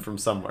to come Yep. from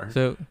somewhere.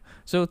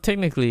 So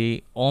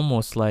technically,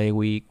 almost like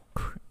we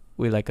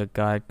like a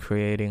god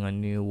creating a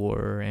new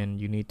world, and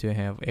you need to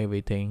have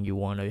everything you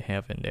want to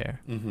have in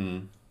there. Mm-hmm.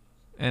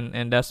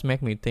 And that's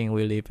make me think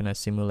we live in a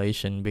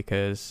simulation,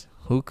 because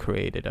who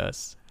created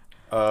us?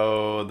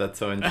 Oh, that's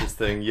so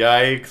interesting.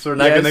 Yikes, we're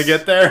not Yes. gonna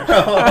get there.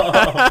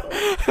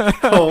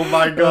 Oh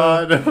my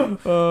god.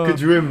 Could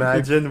you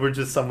imagine we're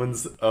just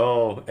someone's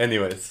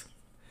anyways.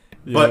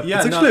 But yeah,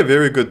 it's actually a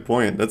very good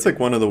point. That's like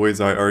one of the ways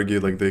I argue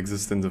like the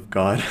existence of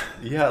God.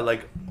 yeah,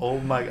 like oh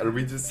my god, are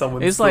we just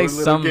someone's It's like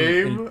little some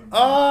game?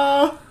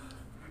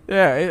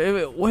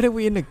 Yeah, what are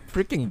we in a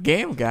freaking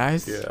game,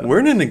 guys? Yeah. We're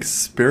in an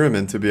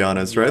experiment, to be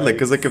honest, right? Like,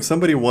 because like if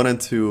somebody wanted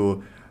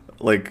to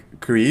like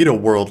create a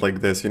world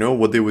like this,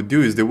 what they would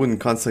do is they wouldn't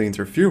constantly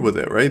interfere with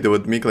it, right? They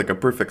would make like a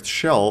perfect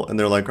shell, and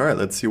they're like, all right,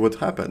 let's see what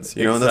happens.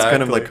 And that's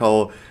kind of like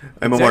how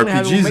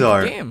MMORPGs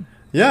are.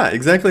 Yeah,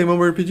 exactly.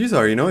 MMORPGs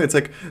are, it's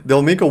like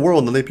they'll make a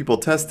world and let people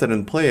test it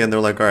and play, and they're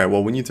like, all right,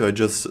 well, we need to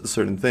adjust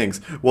certain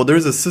things. Well,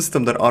 there's a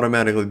system that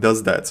automatically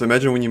does that. So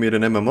imagine when you made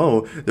an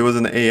MMO, there was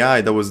an AI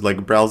that was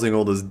like browsing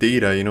all this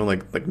data,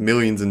 like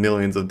millions and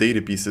millions of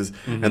data pieces,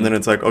 Mm-hmm. and then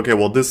it's like, okay,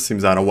 well, this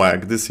seems out of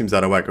whack. This seems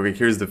out of whack. Okay,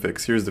 here's the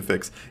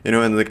fix.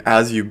 And like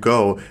as you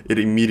go, it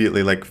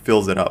immediately like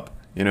fills it up.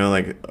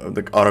 Like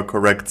auto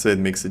corrects it,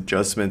 makes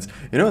adjustments.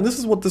 And this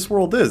is what this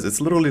world is. It's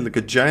literally like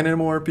a giant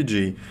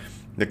MMORPG.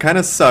 It kind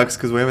of sucks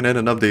because we haven't had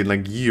an update in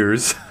like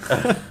years.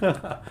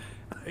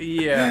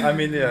 Yeah, I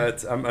mean,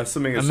 I'm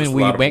assuming it's just a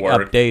we lot make of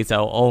work. updates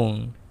our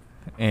own,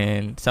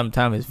 and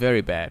sometimes it's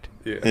very bad.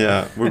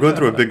 Yeah, we're going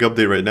through a big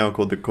update right now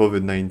called the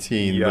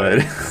COVID-19,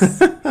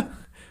 but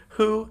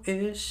Who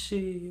is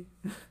she?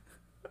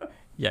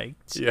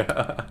 Yikes.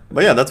 Yeah.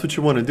 but yeah, that's what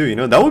you want to do, you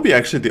know? That would be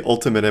actually the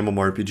ultimate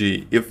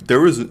MMORPG. If there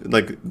was,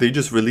 like, they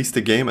just released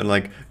the game and,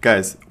 like,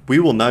 guys, we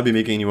will not be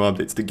making any more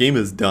updates. The game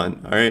is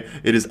done, all right?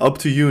 It is up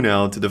to you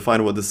now to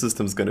define what the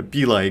system's going to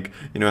be like,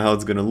 you know, how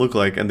it's going to look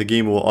like, and the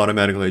game will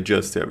automatically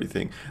adjust to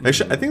everything.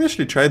 Actually, I think they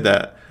actually tried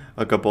that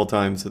a couple of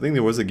times. I think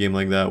there was a game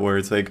like that where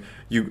it's like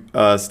you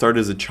start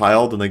as a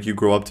child and, like, you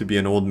grow up to be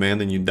an old man,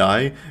 then you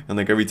die, and,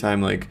 like, every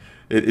time, like,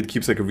 it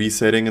keeps like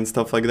resetting and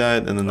stuff like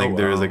that, and then like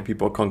there's like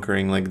people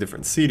conquering like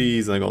different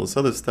cities and like all this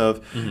other stuff.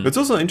 Mhm. But it's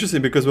also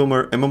interesting because with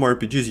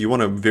MMORPGs you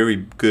want a very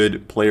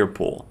good player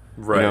pool,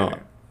 Right. You know?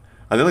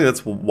 I think like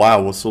that's why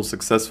WoW was so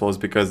successful, is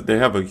because they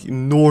have an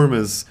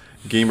enormous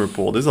gamer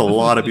pool. There's a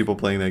lot of people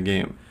playing that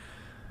game,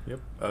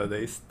 Yep.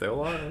 They still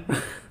are.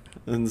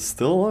 and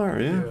still are.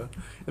 Yeah.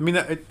 I mean,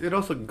 it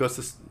also goes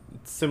to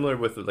similar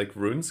with like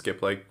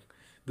RuneScape. Like,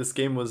 this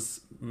game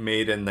was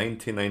made in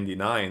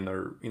 1999,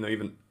 or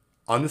even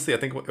honestly, I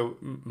think it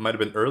might have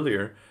been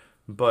earlier.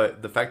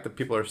 But the fact that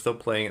people are still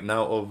playing it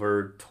now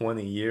over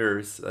 20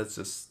 years, that's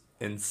just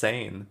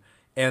insane.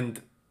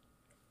 And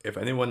if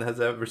anyone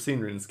has ever seen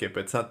RuneScape,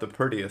 it's not the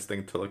prettiest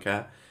thing to look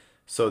at.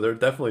 So they're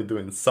definitely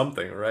doing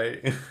something,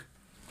 right?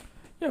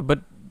 Yeah,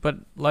 but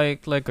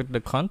like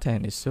the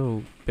content is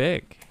so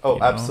big. Oh, you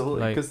know?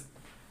 absolutely. Like, Because,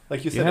 like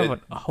you you said,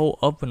 have a whole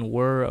open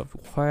world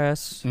of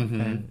quests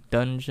Mhm. and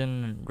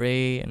dungeon and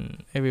raid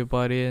and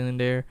everybody in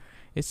there.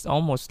 It's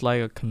almost like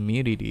a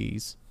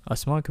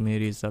small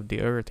communities of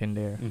the earth in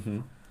there.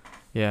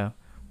 Yeah,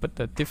 but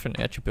the different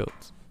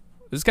attributes.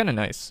 It's kind of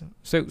nice.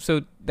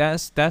 So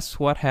that's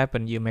what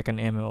happened. You make an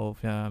MMO,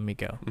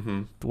 Miguel.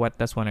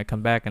 That's when I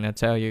come back and I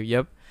tell you,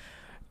 yep,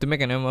 to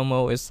make an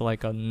MMO is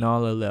like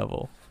another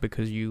level,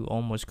 because you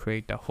almost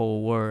create the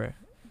whole world.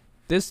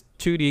 This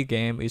 2D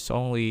game is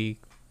only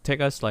take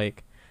us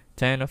like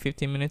 10 or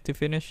 15 minutes to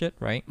finish it,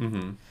 right?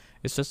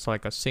 It's just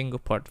like a single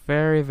part,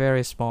 very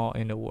very small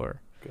in the world.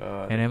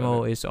 God, An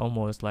MMO is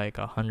almost like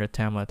 100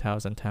 times,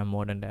 1,000 times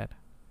more than that.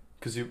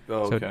 Because you.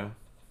 So- Okay.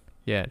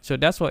 Yeah, so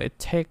that's why it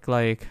take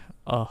like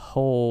a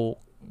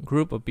whole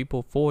group of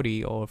people,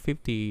 40 or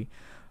 50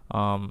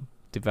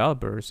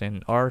 developers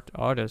and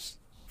artists,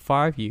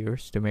 5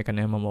 years to make an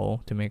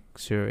MMO, to make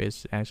sure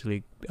it's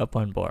actually up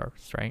on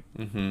bars, right?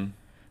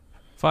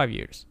 5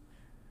 years.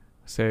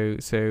 So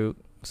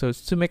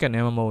to make an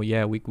MMO,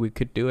 yeah, we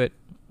could do it.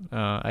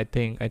 I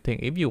think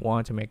if you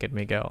want to make it,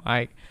 Miguel,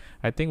 I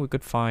think we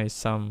could find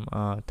some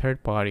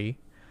third party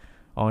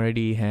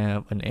already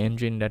have an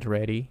engine that's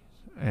ready,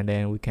 and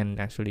then we can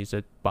actually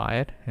just buy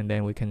it, and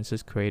then we can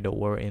just create a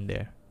world in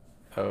there.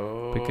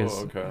 Oh.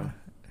 Because- Okay.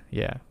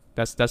 Yeah,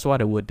 that's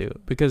what I would do,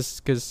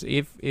 because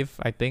if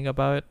I think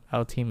about it,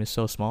 our team is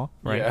so small,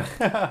 right?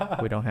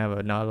 Yeah. We don't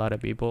have not a lot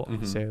of people,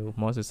 Mhm. so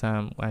most of the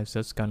time I'm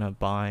just gonna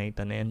buy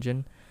an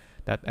engine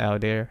that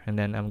out there, and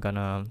then I'm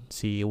gonna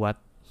see what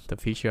the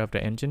feature of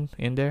the engine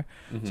in there.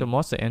 So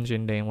most of the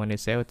engine, then when they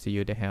sell it to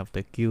you, they have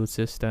the guild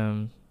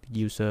system,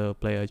 user,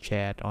 player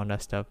chat, all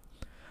that stuff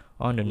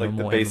on the Like the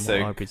normal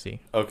basic- MMORPG.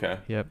 Okay.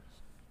 Yep.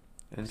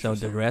 So the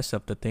Interesting. rest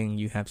of the thing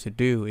you have to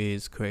do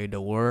is create the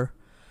world,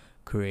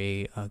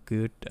 create a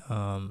good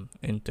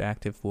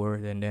interactive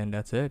world, and then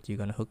that's it. You're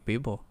gonna hook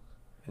people.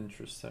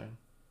 Interesting.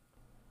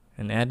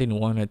 And add in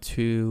 1 or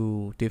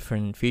 2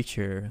 different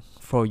feature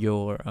for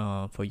your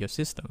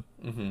system.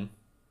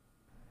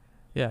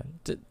 Yeah,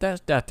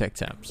 that takes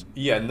time.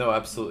 Yeah. No.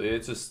 Absolutely.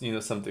 It's just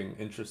something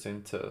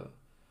interesting to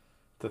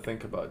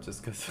think about.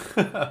 Just because,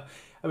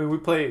 I mean, we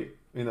play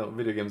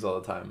video games all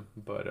the time,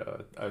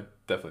 but I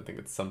definitely think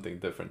it's something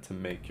different to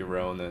make your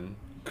own and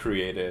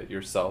create it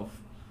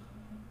yourself.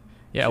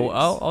 Yeah,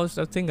 well, Jeez. I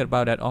was thinking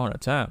about that all the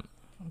time,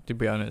 to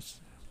be honest.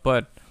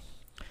 But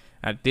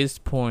at this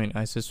point,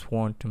 I just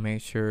want to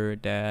make sure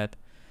that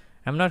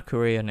I'm not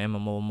creating an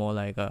MMO, more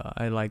like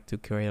I like to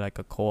create like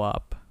a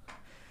co-op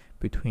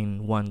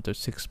between 1 to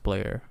 6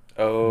 player.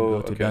 Oh.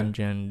 Go to Okay.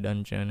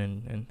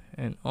 dungeon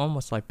and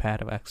almost like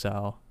Path of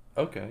Exile,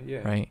 Okay.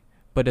 Yeah. right?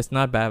 But it's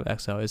not Path of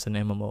Exile, it's an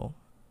MMO.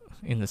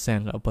 In the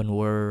sense, open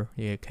world,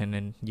 you can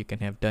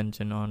have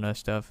dungeon, all that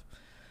stuff.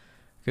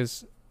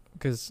 Cause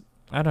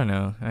I don't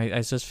know,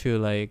 I just feel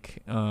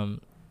like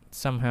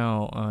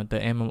somehow the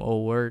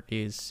MMO word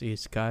is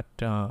got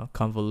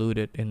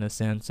convoluted, in the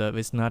sense of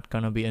it's not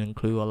gonna be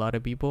include a lot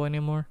of people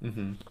anymore.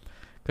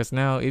 Cause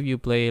now if you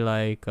play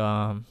like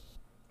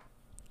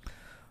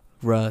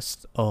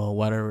Rust or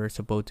whatever it's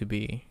supposed to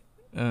be,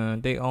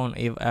 they own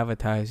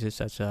advertise it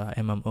as a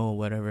MMO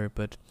whatever,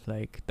 but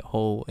like the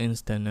whole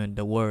instant and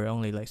the world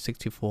only like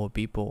 64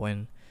 people,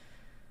 and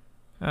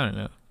I don't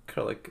know.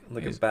 Kind of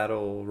like a Is-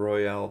 battle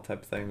royale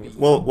type thing.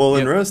 Well,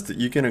 in Yep. Rust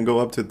you can go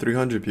up to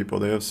 300 people.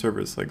 They have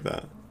servers like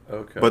that.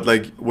 Okay. But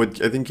like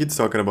what I think Kid's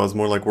talking about is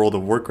more like World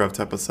of Warcraft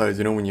type of size.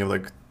 You know, when you have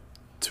like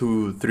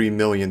 2-3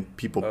 million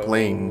people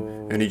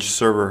playing, and each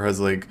server has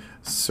like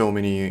so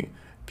many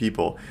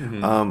people.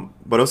 Mhm.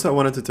 But also I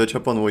wanted to touch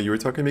up on what you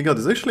were talking, Miguel.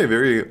 There's actually a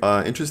very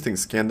interesting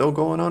scandal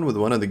going on with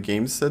one of the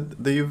games that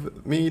they've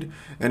made,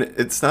 and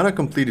it's not a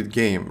completed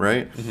game,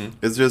 right? Mhm.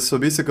 It's just so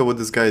basically what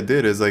this guy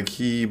did is like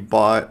he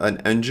bought an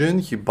engine,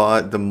 he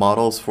bought the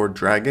models for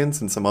dragons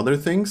and some other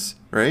things,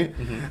 right?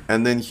 Mhm. And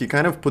then he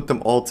kind of put them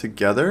all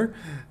together,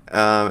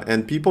 and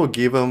people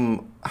gave him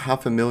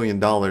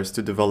 $500,000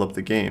 to develop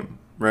the game,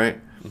 right?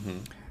 Mhm.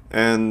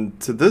 And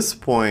to this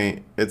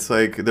point, it's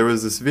like there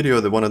was this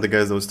video that one of the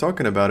guys that was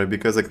talking about it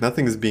because like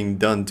nothing is being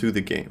done to the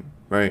game,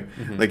 right?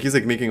 Mhm. Like he's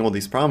like making all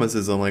these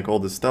promises and like all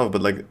this stuff,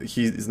 but like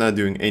he's not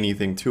doing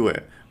anything to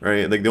it,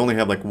 right? Like they only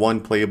have like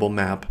one playable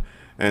map.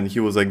 And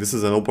he was like, this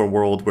is an open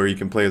world where you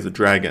can play as a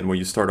dragon, where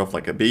you start off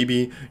like a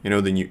baby, you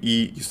know, then you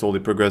eat, you slowly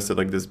progress to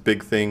like this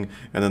big thing,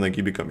 and then like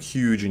you become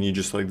huge and you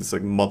just like this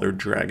like mother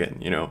dragon,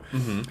 you know.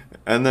 Mhm.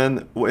 And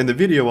then in the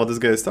video, while this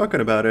guy is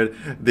talking about it,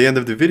 the end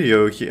of the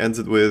video, he ends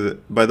it with,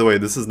 by the way,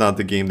 this is not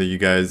the game that you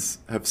guys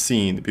have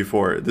seen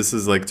before. This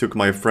is like took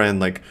my friend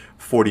like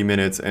 40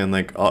 minutes and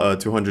like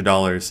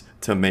 $200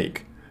 to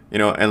make. You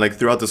know, and like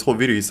throughout this whole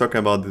video, he's talking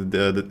about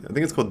the I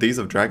think it's called Days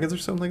of Dragons or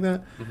something like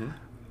that. Mhm.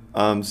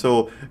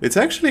 So it's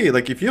actually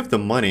like if you have the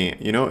money,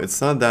 you know,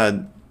 it's not that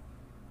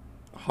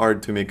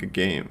hard to make a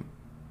game.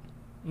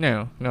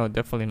 No,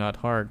 definitely not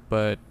hard.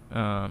 But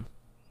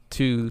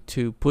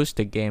to push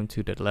the game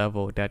to the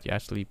level that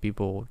actually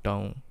people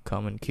don't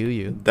come and kill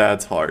you,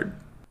 That's hard.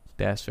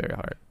 that's very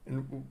hard.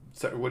 And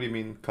sorry, what do you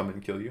mean come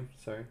and kill you?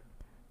 Sorry.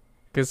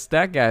 Cause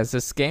that guy's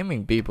just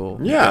scamming people.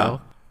 you Yeah.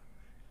 know?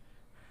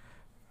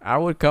 I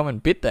would come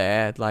and beat the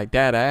ass like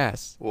that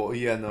ass. Well,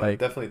 yeah, no, I Like-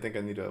 definitely think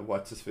I need to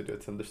watch this video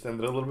to understand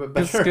it a little bit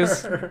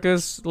Cause, better.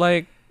 cause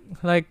like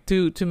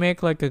to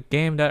make like a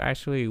game that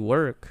actually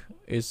work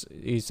is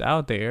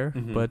out there,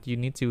 Mhm. but you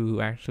need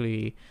to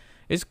actually,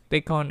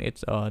 they call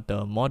it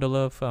the model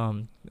of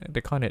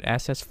they call it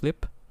assets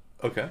flip,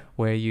 Okay.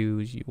 where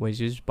where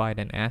you just buy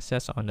an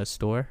asset on the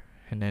store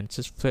and then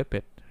just flip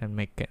it and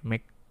make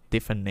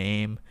different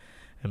name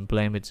and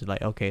blame it to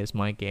like, okay, it's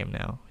my game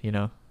now, you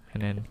know,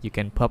 and then you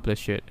can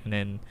publish it and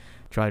then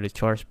try to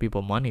charge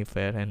people money for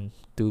it and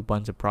do a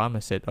bunch of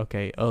promises.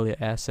 Okay, early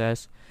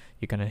access,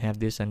 you're gonna have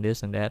this and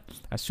this and that.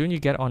 As soon you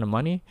get on the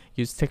money,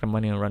 you just take the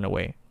money and run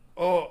away.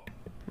 Oh.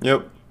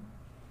 Yep.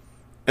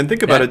 And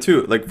think about Yeah. it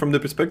too, like from the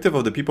perspective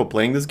of the people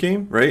playing this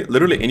game, right?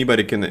 Literally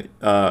anybody can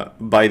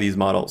buy these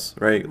models,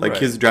 right? Like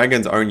Right. his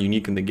dragons aren't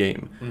unique in the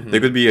game. Mhm. There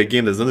could be a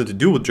game that's nothing to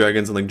do with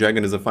dragons, and like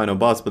dragon is a final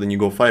boss, but then you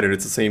go fight it.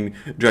 It's the same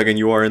dragon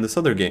you are in this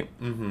other game,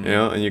 Mhm. you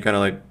know? And you're kind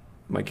of like,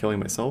 am I killing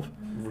myself?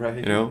 Right.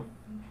 You know?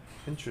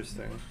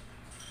 Interesting.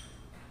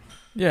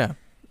 Yeah,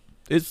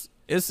 it's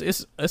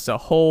a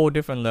whole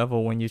different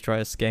level when you try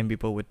to scam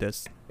people with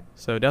this.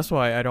 So that's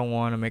why I don't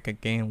want to make a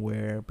game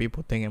where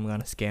people think I'm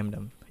gonna scam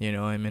them. You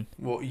know what I mean?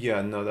 Well,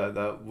 yeah, no,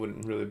 that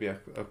wouldn't really be a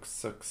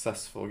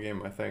successful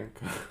game, I think.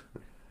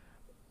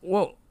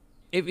 Well,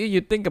 if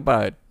you think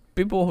about it,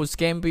 people who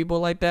scam people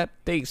like that,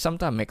 they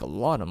sometimes make a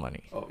lot of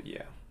money, Oh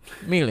yeah.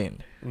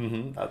 million.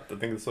 Mm-hmm. I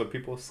think that's what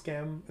people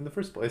scam in the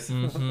first place.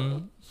 Mm-hmm.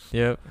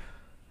 Yep.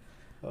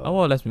 Oh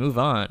well, let's move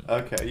on.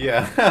 Okay.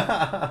 Yeah.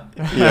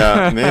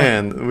 Yeah,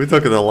 man, we're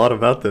talking a lot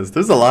about this.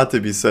 There's a lot to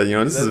be said. You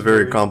know, this is a That's very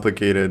very-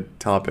 complicated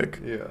topic.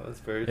 Yeah, that's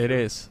very. It true.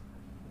 is.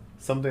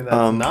 Something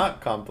that's not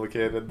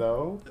complicated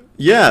though.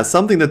 Yeah,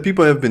 something that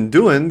people have been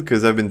doing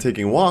because I've been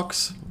taking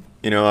walks,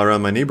 you know,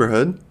 around my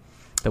neighborhood.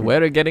 The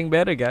weather getting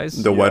better,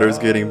 guys. The weather's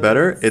getting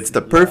better. Yes, It's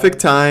the perfect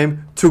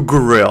time to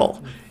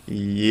grill.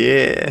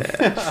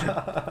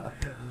 Yeah.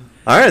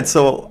 All right,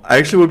 so I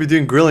actually will be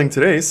doing grilling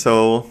today.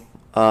 So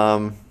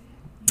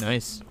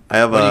Nice. I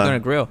have What are you gonna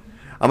grill?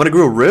 I'm gonna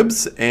grill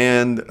ribs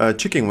and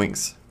chicken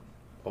wings.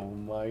 Oh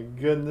my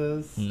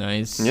goodness.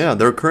 Nice. Yeah,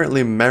 they're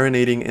currently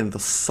marinating in the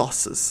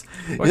sauces.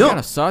 What You know- kind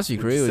of sauce you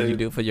grill So- you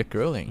do for your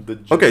grilling? The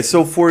Okay,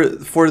 so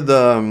juices. for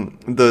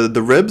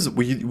the ribs,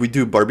 we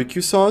do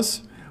barbecue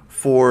sauce.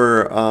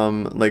 For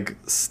like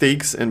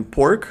steaks and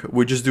pork,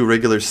 we just do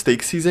regular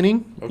steak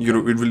seasoning. Okay.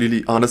 We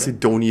really honestly Okay.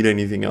 don't need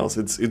anything else.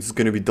 It's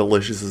gonna be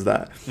delicious as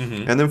that.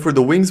 Mhm. And then for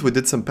the wings, we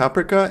did some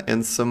paprika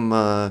and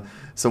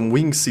some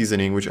wing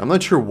seasoning, which I'm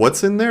not sure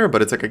what's in there,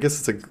 but it's like I guess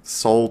it's like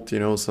salt, you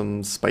know,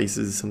 some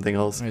spices, something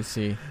else. I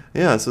see.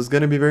 Yeah, so it's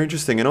gonna be very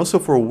interesting. And also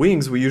for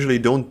wings, we usually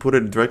don't put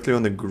it directly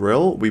on the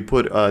grill. We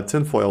put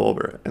tinfoil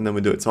over it, and then we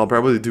do it. So I'll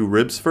probably do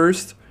ribs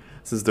first,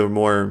 since they're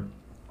more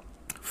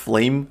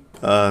flame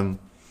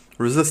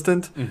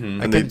resistant. Mhm. I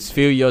And can they- just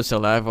feel your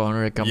saliva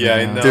on it coming Yeah,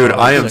 I down. know. Dude,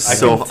 I am I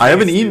so. can I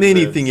haven't taste eaten it.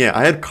 anything yet.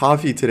 I had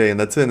coffee today, and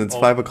that's it. It's Oh,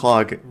 5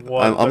 o'clock.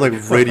 I'm like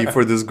ready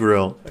for this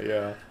grill.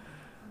 Yeah.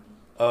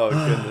 Oh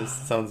goodness,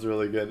 sounds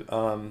really good.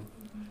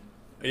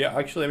 Yeah,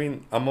 actually, I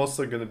mean, I'm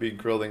also gonna be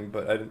grilling,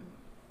 but I didn't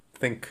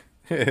think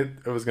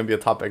it was gonna be a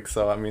topic.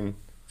 So I mean,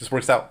 just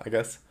works out, I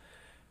guess.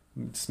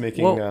 Just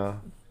making.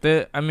 Well,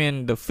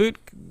 the food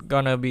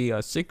gonna be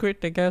a secret,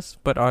 I guess.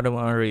 But I don't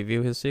want to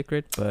reveal his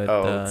secret.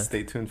 But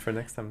Stay tuned for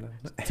next time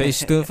then. stay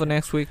tuned for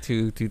next week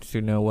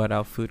to know what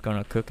our food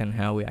gonna cook and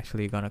how we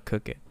actually gonna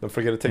cook it. Don't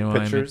forget to take You know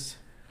what I mean? pictures.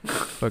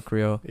 for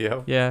grill.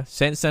 Yeah. Yeah,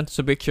 send us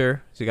a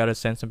picture. So you gotta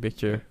send some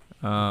picture.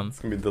 It's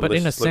gonna be delicious. But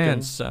in a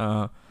looking. sense,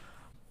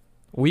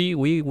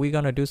 we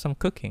gonna do some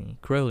cooking,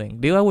 grilling.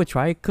 Do you ever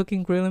try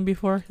cooking, grilling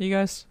before, you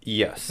guys?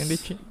 Yes. In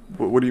this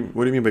What do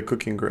you mean by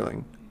cooking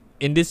grilling?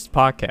 in this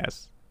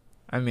podcast,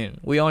 I mean,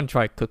 we all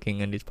try cooking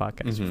in this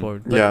podcast Mhm. before.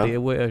 But Yeah. they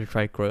ever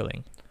try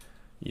grilling?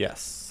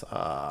 Yes.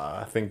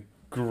 I think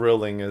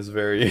grilling is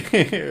very.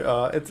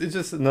 It's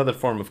just another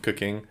form of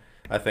cooking.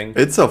 I think.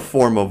 It's a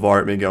form of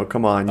art, Miguel.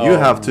 Come on. You Oh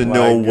have to my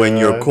know when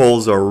your God.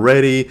 coals are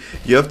ready.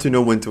 You have to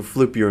know when to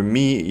flip your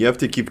meat. You have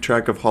to keep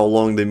track of how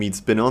long the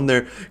meat's been on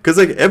there. Because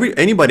like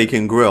anybody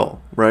can grill,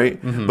 right?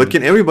 Mhm. But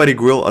can everybody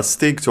grill a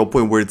steak to a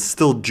point where it's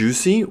still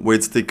juicy, where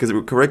it's the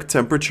correct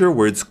temperature,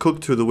 where it's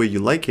cooked to the way you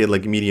like it,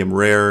 like medium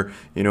rare,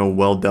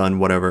 well done,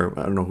 whatever.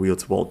 I don't know who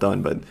it's well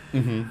done, but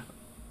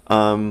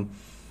Mhm.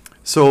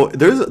 so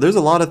there's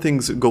a lot of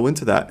things go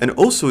into that, and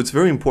also it's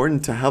very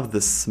important to have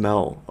the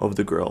smell of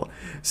the grill.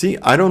 See,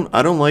 I don't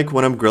like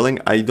when I'm grilling.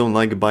 I don't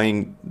like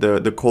buying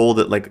the coal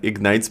that like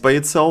ignites by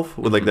itself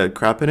with like Mhm. that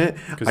crap in it.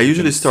 'Cause I you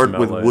usually can start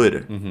smell with it. wood.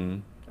 Mm-hmm.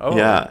 Oh.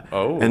 Yeah,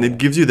 Oh. and it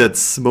gives you that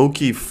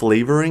smoky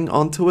flavoring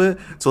onto it.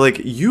 So like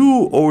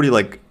you already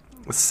like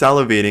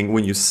salivating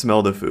when you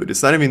smell the food.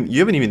 It's not even you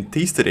haven't even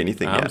tasted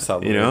anything I'm yet.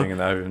 salivating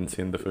and I haven't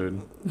seen the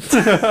food.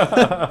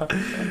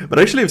 But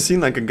actually, I've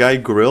seen like a guy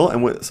grill,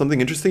 and something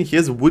interesting. He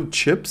has wood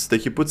chips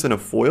that he puts in a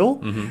foil,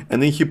 Mhm.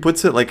 and then he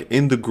puts it like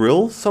in the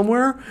grill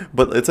somewhere.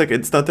 But it's like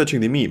it's not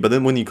touching the meat. But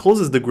then when he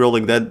closes the grill,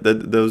 like that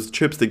those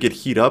chips they get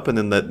heat up, and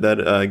then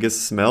that I guess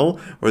smell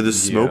or the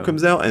smoke Yeah.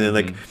 comes out, and then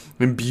like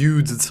Mhm.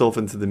 imbues itself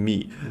into the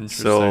meat.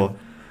 So,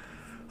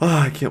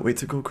 I can't wait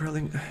to go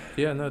grilling.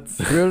 Yeah, no, it's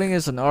Grilling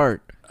is an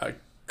art.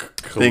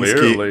 Thanks, Keith.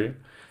 clearly.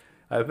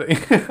 I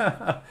think.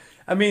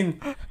 I mean,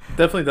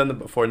 definitely done it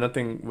before.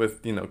 Nothing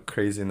with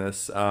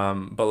craziness.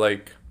 But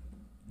like,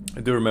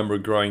 I do remember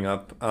growing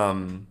up.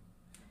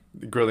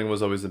 Grilling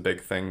was always a big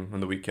thing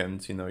on the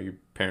weekends. Your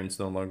parents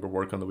no longer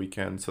work on the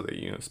weekends, so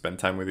they spend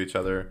time with each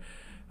other.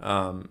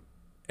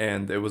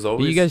 And it was Do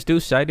always you guys do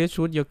side dish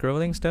with your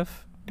grilling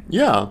stuff?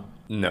 Yeah.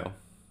 no.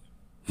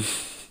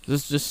 You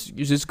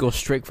just go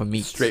straight for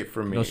meat. Straight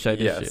for me. No side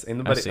dish yes. shit.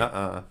 Anybody?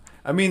 I see.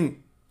 I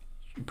mean,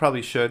 you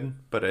probably should,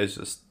 but it's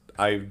just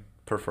I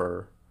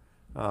prefer.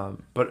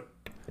 But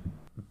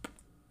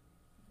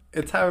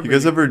it's however. You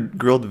guys ever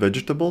grilled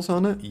vegetables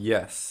on it?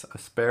 Yes,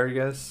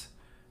 asparagus.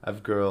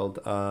 I've grilled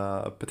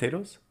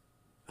potatoes.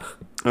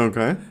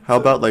 Okay. How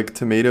about like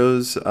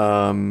tomatoes,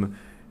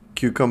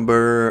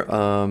 cucumber,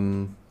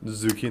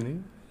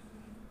 Zucchini.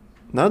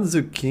 not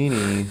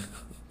zucchini.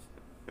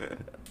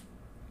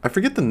 I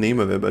forget the name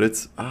of it, but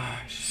it's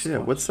shit.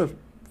 Squash. What's the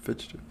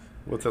vegetable?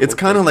 What's it It's look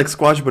kind of like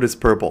squash, but it's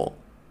purple.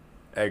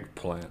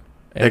 eggplant.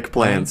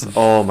 Eggplants.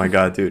 Oh my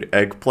god, dude!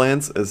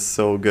 Eggplants is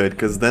so good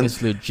because then It's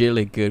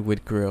legitly good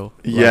with grill.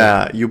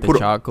 yeah, Like, you the put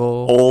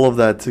charcoal. all of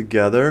that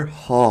together.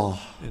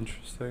 Oh,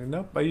 Interesting.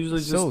 Nope. I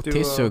usually So just do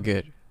tastes so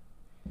good.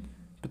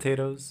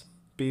 potatoes,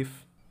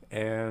 beef,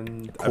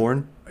 and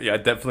corn. Yeah,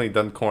 definitely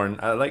done corn.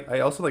 I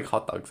also like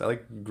hot dogs. I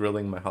like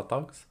grilling my hot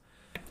dogs.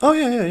 Oh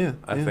yeah.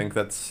 I think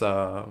that's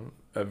a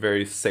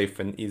very safe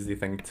and easy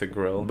thing to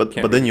grill. But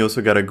Can't then really- you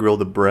also gotta grill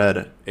the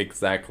bread.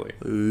 exactly.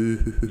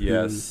 Ooh.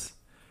 Yes.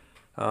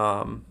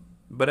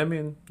 But I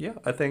mean, yeah,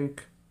 I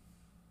think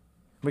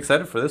I'm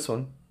excited for this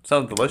one.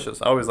 Sounds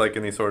delicious. I always like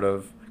any sort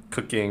of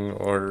cooking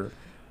or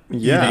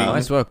Yeah. Might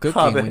as well cooking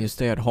Hobby. when you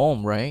stay at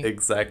home, right?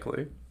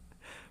 exactly.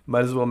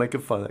 Might as well make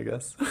it fun, I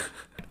guess.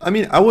 I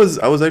mean, I was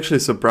actually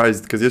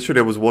surprised because yesterday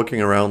I was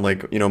walking around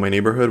like my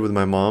neighborhood with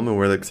my mom, and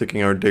we're like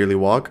taking our daily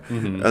walk,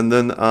 Mhm. and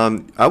then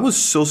I was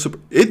so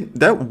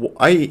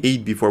I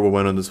ate before we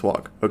went on this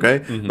walk. Okay,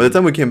 Mhm. by the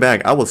time we came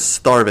back, I was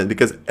starving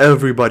because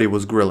everybody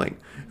was grilling.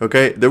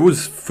 Okay, there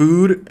was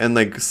food and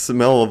like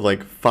smell of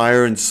like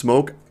fire and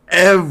smoke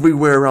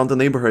everywhere around the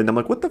neighborhood, and I'm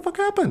like, what the fuck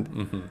happened?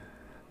 Mhm.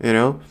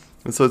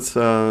 And so it's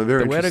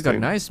very The weather interesting. got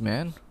nice,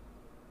 man.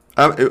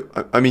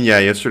 I mean, yeah,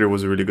 yesterday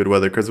was really good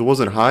weather because it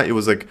wasn't hot. It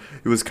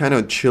was kind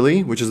of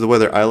chilly, which is the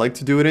weather I like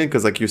to do it in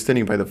because like you're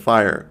standing by the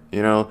fire, So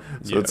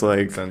Yeah, it's like,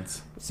 makes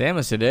sense. Same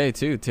as today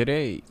too.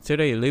 Today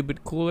a little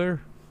bit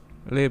cooler,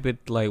 a little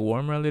bit like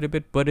warmer a little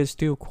bit, but it's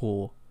still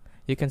cool.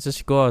 You can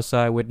just go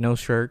outside with no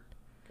shirt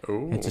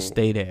Ooh. and just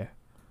stay there.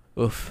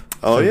 Oof.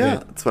 oh so yeah,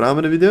 good. that's what I'm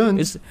gonna be doing.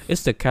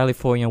 It's the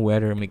California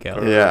weather,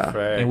 Miguel. Yeah.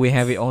 And we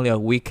have it only a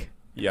week.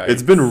 Yeah.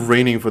 It's been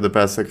raining for the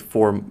past like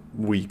 4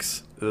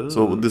 weeks.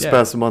 So this Yeah.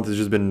 past month has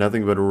just been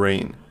nothing but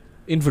rain.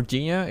 In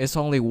Virginia, it's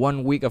only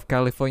 1 week of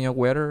California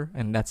weather,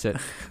 and that's it.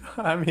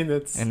 I mean,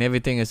 it's And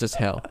everything is just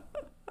hell.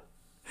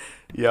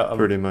 yeah.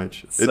 Pretty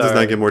much. It does sorry.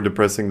 not get more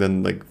depressing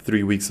than like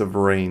 3 weeks of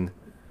rain.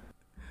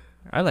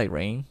 I like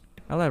rain.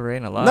 I like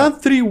rain a lot.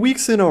 Not 3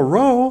 weeks in a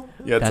row.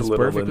 Yeah, it's That's a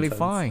little perfectly intense.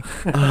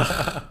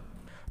 fine.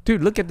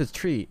 Dude, look at the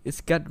tree.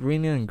 It's got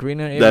greener and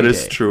greener every That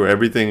is day. true.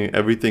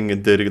 Everything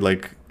it did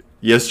like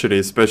yesterday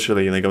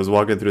especially. Like I was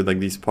walking through like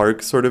these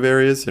park sort of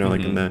areas, you know,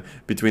 like in the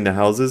between the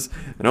houses,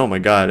 and oh my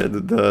god,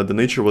 the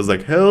nature was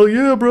like, hell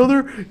yeah,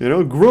 brother, you know,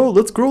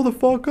 let's grow the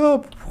fuck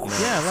up.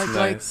 Yeah,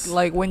 Nice.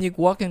 like when you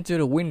walk into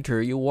the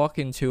winter, you walk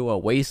into a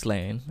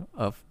wasteland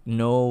of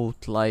no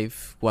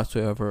life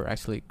whatsoever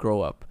actually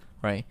grow up,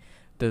 right?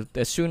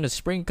 As soon as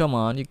spring come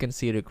on, you can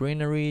see the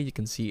greenery, you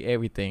can see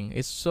everything.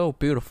 It's so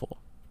beautiful.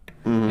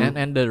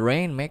 And the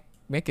rain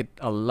make it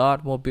a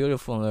lot more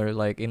beautiful, or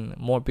like in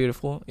more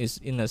beautiful is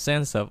in the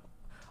sense of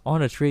all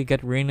the tree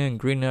get greener and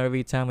greener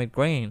every time it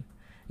rain,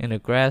 and the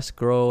grass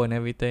grow and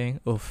everything.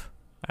 Oof,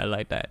 I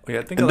like that. Yeah,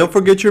 I think And don't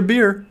forget your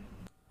beer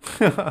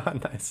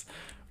nice.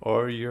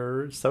 Or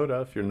your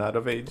soda if you're not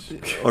of age.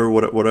 or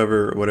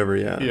whatever.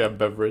 Yeah, Yeah,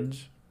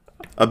 beverage.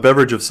 a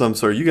beverage of some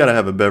sort. You gotta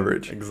have a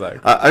beverage.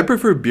 Exactly. I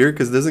prefer beer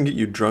because it doesn't get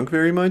you drunk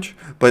very much,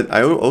 but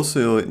I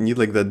also need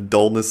like the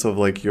dullness of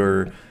like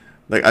your,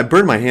 like I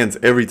burn my hands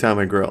every time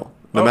I grill,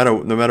 no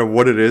matter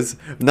what it is.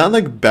 Not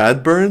like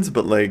bad burns,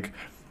 but like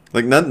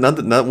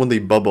not when they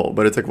bubble,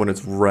 but it's like when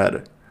it's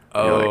red.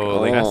 You're like,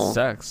 Oh, like That oh.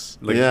 sucks.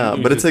 Like, Yeah,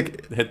 you but it's just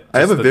like hit I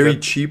have just a the very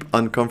tip. cheap,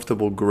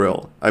 uncomfortable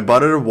grill. I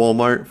bought it at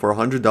Walmart for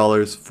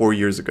 $100 4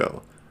 years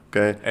ago.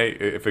 Okay, Hey,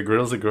 if it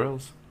grills, it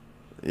grills.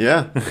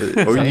 yeah.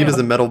 All you need is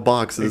a metal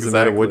box. It doesn't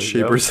matter what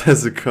Exactly, shape or yep.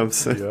 size it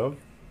comes in. Yep.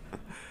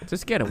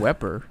 Just get a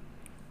Weber.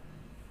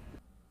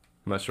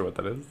 I'm not sure what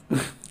that is.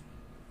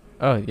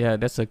 Oh yeah,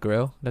 that's a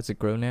grill. That's a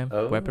grill name.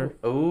 Weber.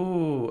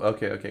 Oh,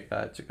 okay.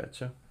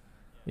 Gotcha.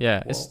 Yeah,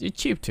 Wow. it's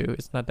cheap too.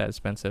 It's not that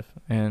expensive,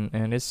 and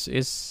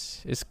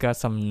it's got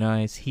some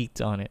nice heat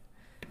on it.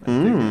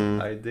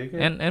 I dig it.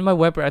 And my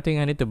Weber, I think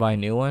I need to buy a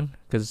new one,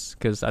 cause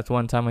at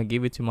one time I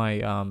gave it to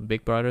my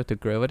big brother to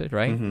grill with it,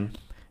 right?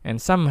 And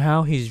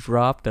somehow he's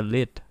dropped the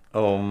lid.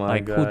 Oh my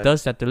Like god. who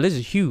does that? The lid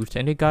is huge,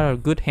 and it got a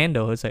good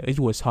handle. It's like it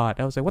was hot.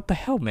 I was like, what the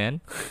hell,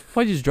 man?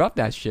 Why you just drop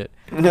that shit?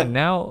 And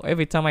now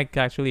every time I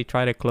actually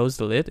try to close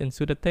the lid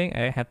into the thing,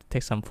 I have to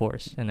take some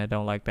force, and I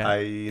don't like that.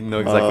 I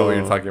know exactly what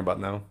you're Oh. talking about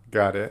now.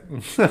 Got it.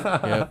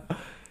 Yep.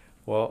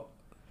 Well,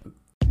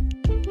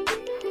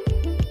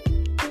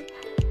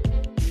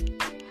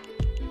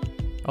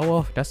 Oh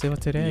well, that's it for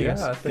today. I yeah,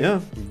 guess. I think Yeah. I'm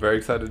very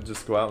excited to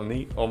just go out and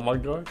eat. Oh my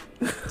god.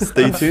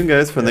 Stay tuned,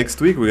 guys, for next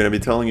week. We're gonna be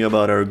telling you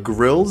about our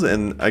grills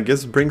and I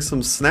guess bring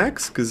some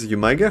snacks because you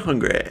might get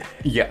hungry.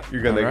 Yeah,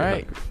 you're gonna All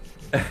right.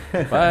 get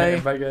hungry. Bye.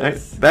 Bye All right,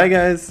 guys. bye,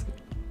 guys.